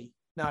valley,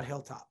 not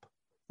hilltop.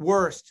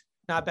 Worst,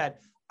 not bad.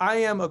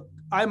 I'm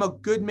a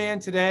good man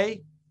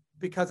today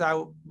because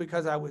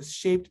I was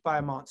shaped by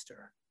a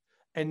monster.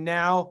 And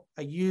now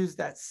I use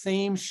that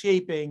same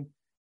shaping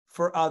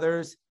for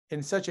others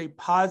in such a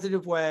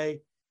positive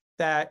way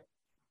that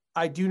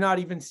I do not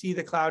even see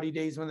the cloudy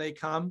days when they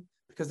come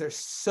because there's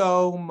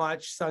so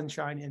much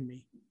sunshine in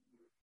me.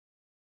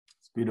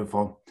 It's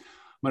beautiful. I'm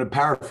going to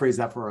paraphrase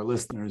that for our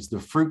listeners. The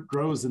fruit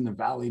grows in the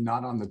valley,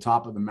 not on the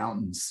top of the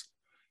mountains.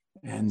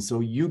 And so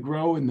you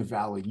grow in the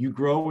valley. You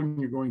grow when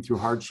you're going through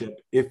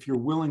hardship. If you're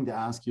willing to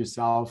ask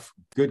yourself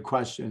good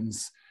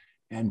questions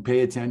and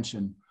pay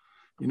attention.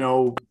 You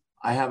know,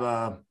 I have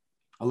a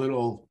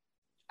little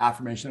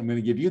affirmation I'm going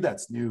to give you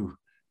that's new,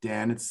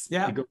 Dan. It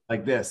goes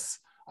like this.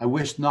 I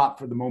wish not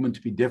for the moment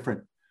to be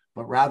different,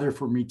 but rather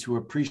for me to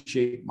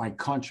appreciate my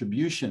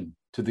contribution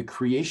to the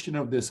creation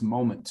of this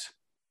moment.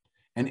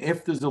 And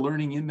if there's a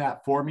learning in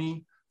that for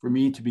me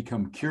to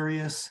become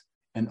curious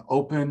and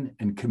open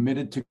and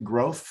committed to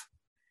growth,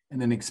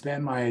 and then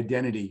expand my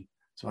identity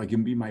so I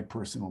can be my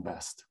personal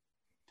best.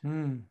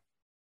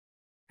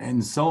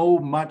 And so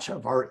much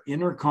of our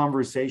inner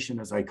conversation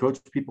as I coach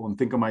people and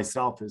think of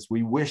myself is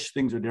we wish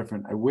things are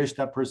different. I wish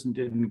that person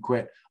didn't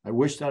quit. I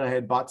wish that I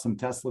had bought some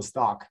Tesla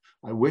stock.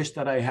 I wish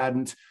that I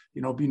hadn't,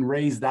 been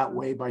raised that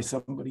way by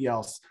somebody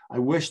else. I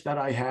wish that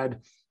I had,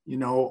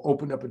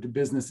 opened up a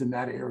business in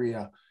that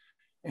area.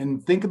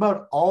 And think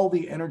about all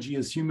the energy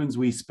as humans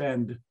we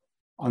spend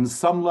on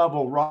some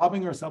level,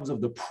 robbing ourselves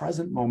of the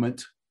present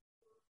moment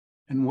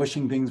and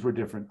wishing things were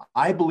different.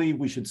 I believe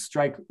we should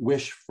strike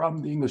wish from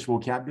the English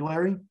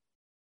vocabulary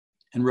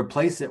and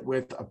replace it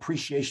with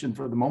appreciation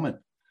for the moment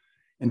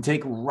and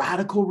take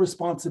radical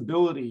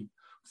responsibility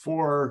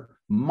for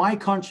my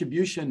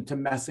contribution to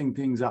messing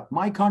things up,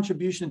 my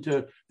contribution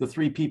to the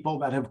 3 people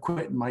that have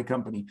quit in my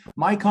company,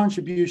 my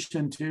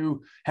contribution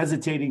to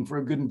hesitating for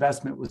a good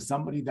investment with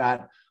somebody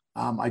that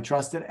I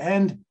trusted,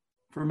 and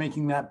for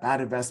making that bad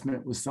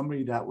investment with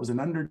somebody that was an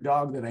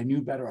underdog that I knew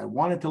better. I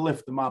wanted to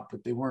lift them up,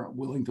 but they weren't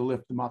willing to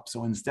lift them up.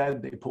 So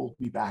instead they pulled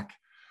me back.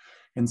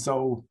 And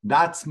so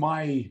that's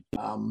my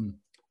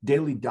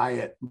daily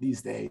diet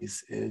these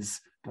days,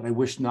 is that I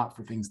wish not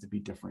for things to be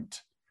different,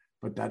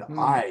 but that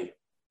I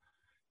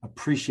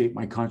appreciate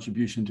my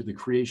contribution to the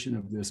creation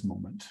of this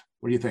moment.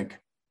 What do you think?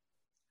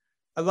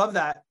 I love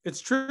that. It's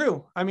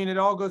true. I mean, it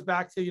all goes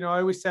back to, I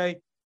always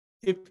say,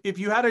 if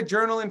you had a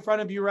journal in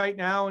front of you right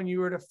now and you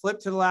were to flip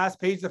to the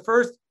last page, the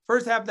first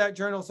half of that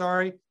journal,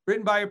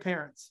 written by your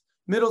parents,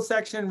 middle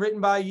section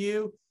written by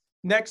you,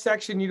 next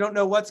section, you don't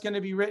know what's going to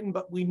be written,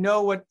 but we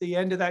know what the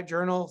end of that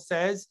journal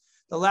says.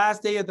 The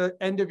last day at the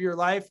end of your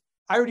life,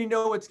 I already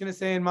know what's going to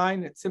say in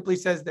mine. It simply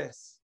says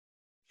this: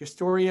 your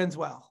story ends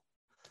well.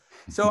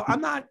 So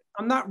I'm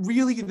not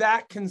really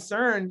that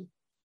concerned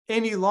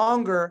any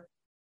longer.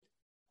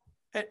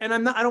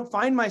 And I don't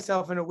find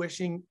myself in a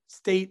wishing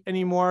state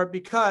anymore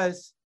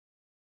because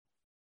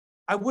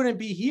I wouldn't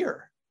be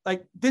here.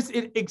 Like this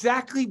is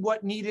exactly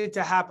what needed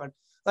to happen.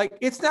 Like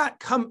it's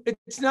not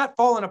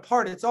falling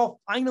apart. It's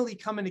all finally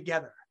coming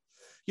together.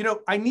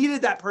 I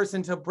needed that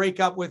person to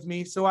break up with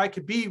me so I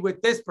could be with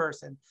this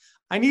person.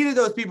 I needed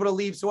those people to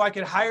leave so I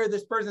could hire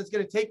this person that's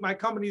going to take my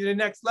company to the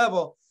next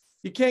level.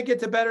 You can't get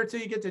to better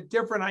till you get to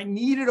different. I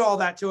needed all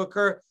that to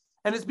occur.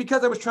 And it's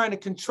because I was trying to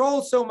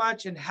control so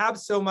much and have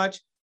so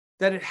much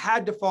that it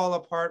had to fall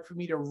apart for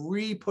me to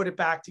re-put it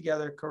back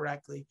together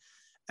correctly.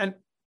 And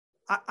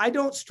I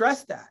don't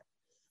stress that.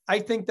 I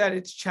think that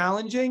it's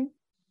challenging.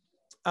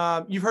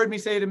 You've heard me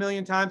say it a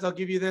million times. I'll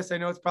give you this. I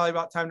know it's probably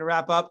about time to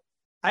wrap up.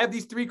 I have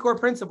these 3 core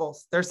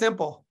principles. They're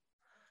simple.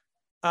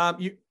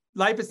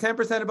 Life is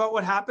 10% about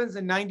what happens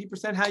and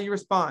 90% how you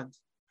respond.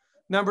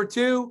 Number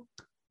 2,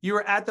 you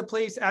are at the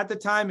place at the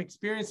time,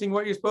 experiencing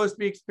what you're supposed to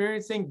be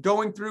experiencing,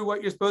 going through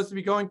what you're supposed to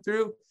be going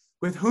through,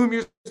 with whom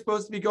you're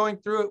supposed to be going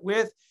through it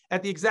with,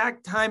 at the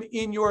exact time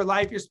in your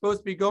life you're supposed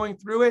to be going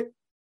through it,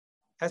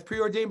 as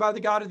preordained by the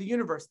God of the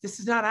universe. This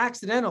is not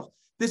accidental.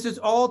 This is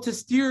all to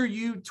steer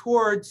you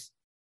towards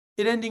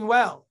it ending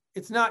well.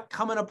 It's not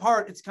coming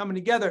apart, it's coming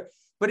together.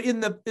 But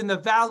in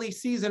the valley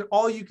season,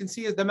 all you can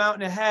see is the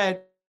mountain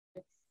ahead.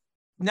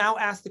 Now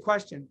ask the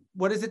question,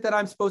 what is it that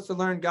I'm supposed to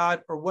learn,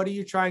 God? Or what are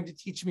you trying to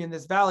teach me in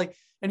this valley?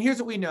 And here's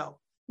what we know.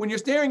 When you're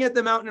staring at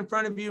the mountain in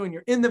front of you and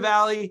you're in the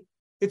valley,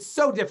 it's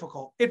so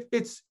difficult.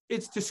 It's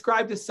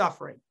described as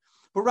suffering.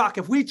 But Rock,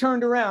 if we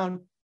turned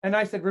around and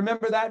I said,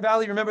 remember that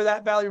valley, remember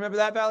that valley, remember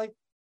that valley,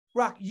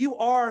 Rock, you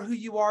are who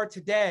you are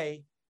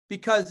today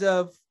because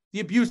of the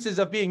abuses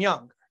of being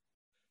younger.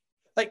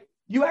 Like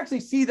you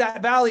actually see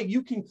that valley,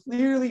 you can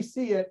clearly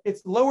see it.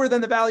 It's lower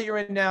than the valley you're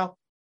in now.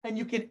 And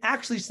you can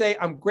actually say,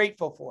 I'm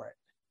grateful for it.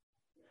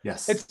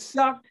 Yes. It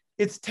sucked.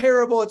 It's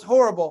terrible. It's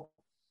horrible.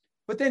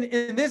 But then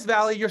in this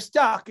valley, you're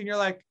stuck and you're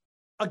like,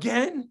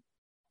 again?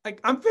 Like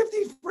I'm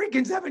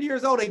 57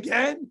 years old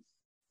again.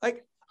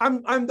 Like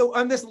I'm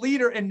this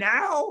leader. And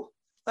now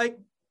like,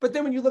 but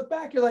then when you look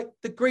back, you're like,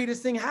 the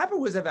greatest thing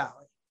happened was a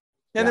valley.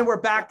 And then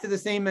we're back to the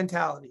same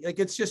mentality. Like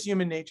it's just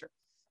human nature.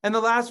 And the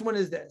last one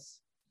is this.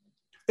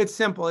 It's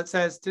simple. It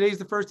says, today's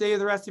the first day of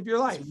the rest of your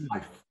life.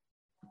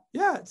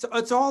 Yeah.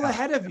 It's all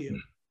ahead of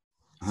you.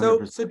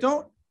 So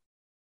don't,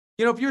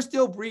 if you're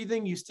still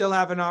breathing, you still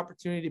have an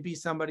opportunity to be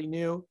somebody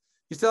new.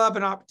 You still have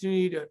an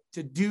opportunity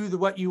to do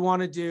what you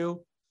want to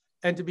do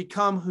and to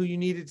become who you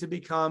needed to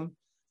become.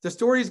 The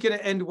story is going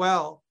to end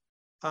well.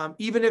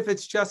 even if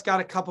it's just got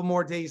a couple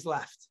more days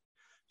left,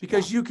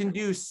 because you can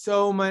do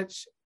so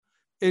much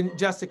in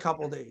just a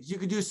couple of days. You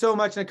could do so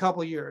much in a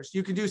couple of years.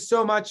 You could do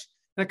so much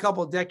in a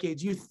couple of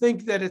decades. You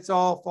think that it's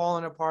all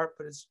falling apart,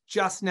 but it's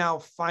just now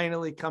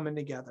finally coming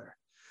together.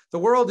 The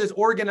world is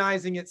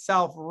organizing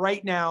itself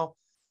right now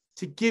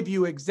to give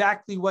you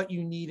exactly what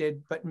you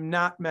needed, but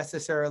not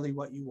necessarily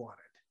what you wanted.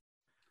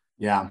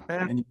 Yeah.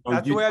 And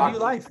that's the way I view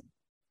life.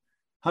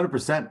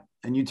 100%.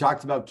 And you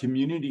talked about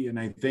community. And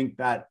I think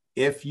that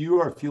if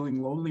you are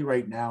feeling lonely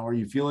right now, or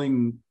you're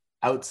feeling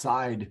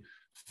outside,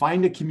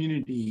 find a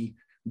community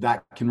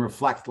that can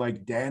reflect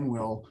like Dan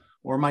will,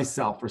 or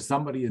myself, or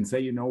somebody, and say,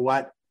 you know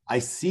what, I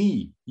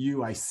see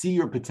you, I see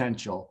your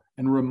potential,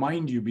 and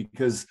remind you,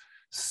 because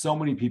so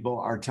many people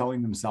are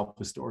telling themselves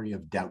a story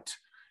of doubt.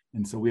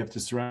 And so we have to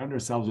surround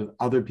ourselves with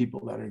other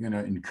people that are going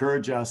to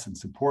encourage us and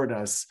support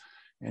us.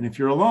 And if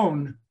you're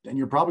alone, then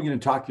you're probably going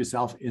to talk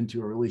yourself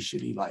into a really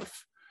shitty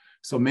life.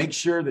 So make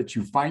sure that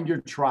you find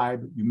your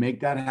tribe, you make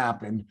that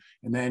happen,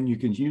 and then you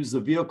can use the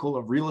vehicle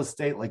of real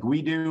estate like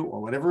we do,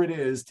 or whatever it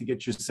is, to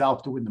get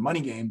yourself to win the money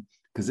game,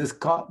 because this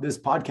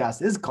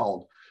podcast is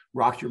called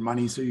Rock Your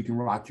Money So You Can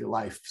Rock Your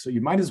Life. So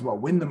you might as well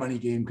win the money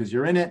game because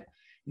you're in it.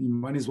 And you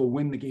might as well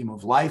win the game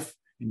of life.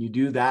 And you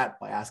do that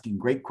by asking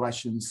great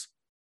questions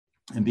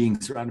and being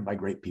surrounded by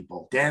great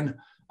people. Dan,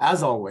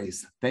 as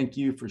always, thank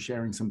you for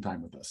sharing some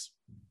time with us.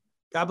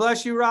 God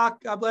bless you,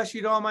 Rock. God bless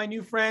you to all my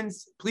new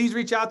friends. Please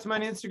reach out to my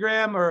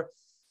Instagram or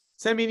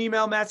send me an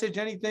email message,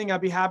 anything.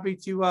 I'd be happy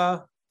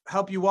to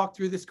help you walk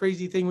through this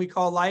crazy thing we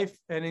call life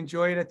and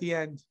enjoy it at the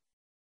end.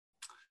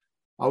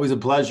 Always a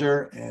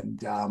pleasure.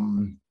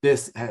 And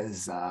this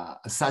is a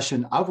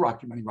session of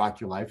Rock Your Money, Rock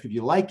Your Life. If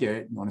you like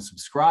it, you want to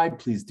subscribe,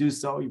 please do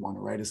so. You want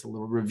to write us a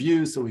little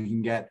review so we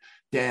can get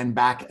Dan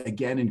back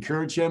again,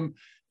 encourage him,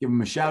 give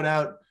him a shout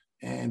out,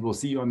 and we'll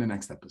see you on the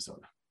next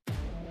episode.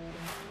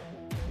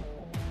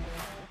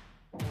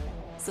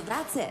 So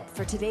that's it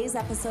for today's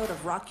episode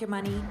of Rock Your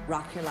Money,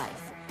 Rock Your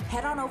Life.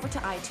 Head on over to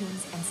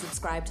iTunes and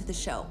subscribe to the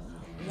show.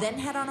 Then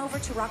head on over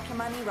to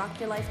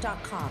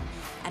rockyourmoneyrockyourlife.com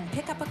and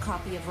pick up a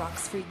copy of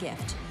Rock's free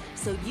gift,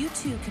 so you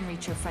too can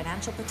reach your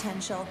financial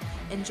potential,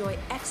 enjoy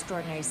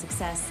extraordinary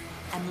success,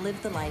 and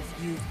live the life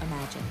you've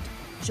imagined.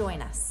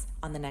 Join us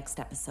on the next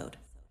episode.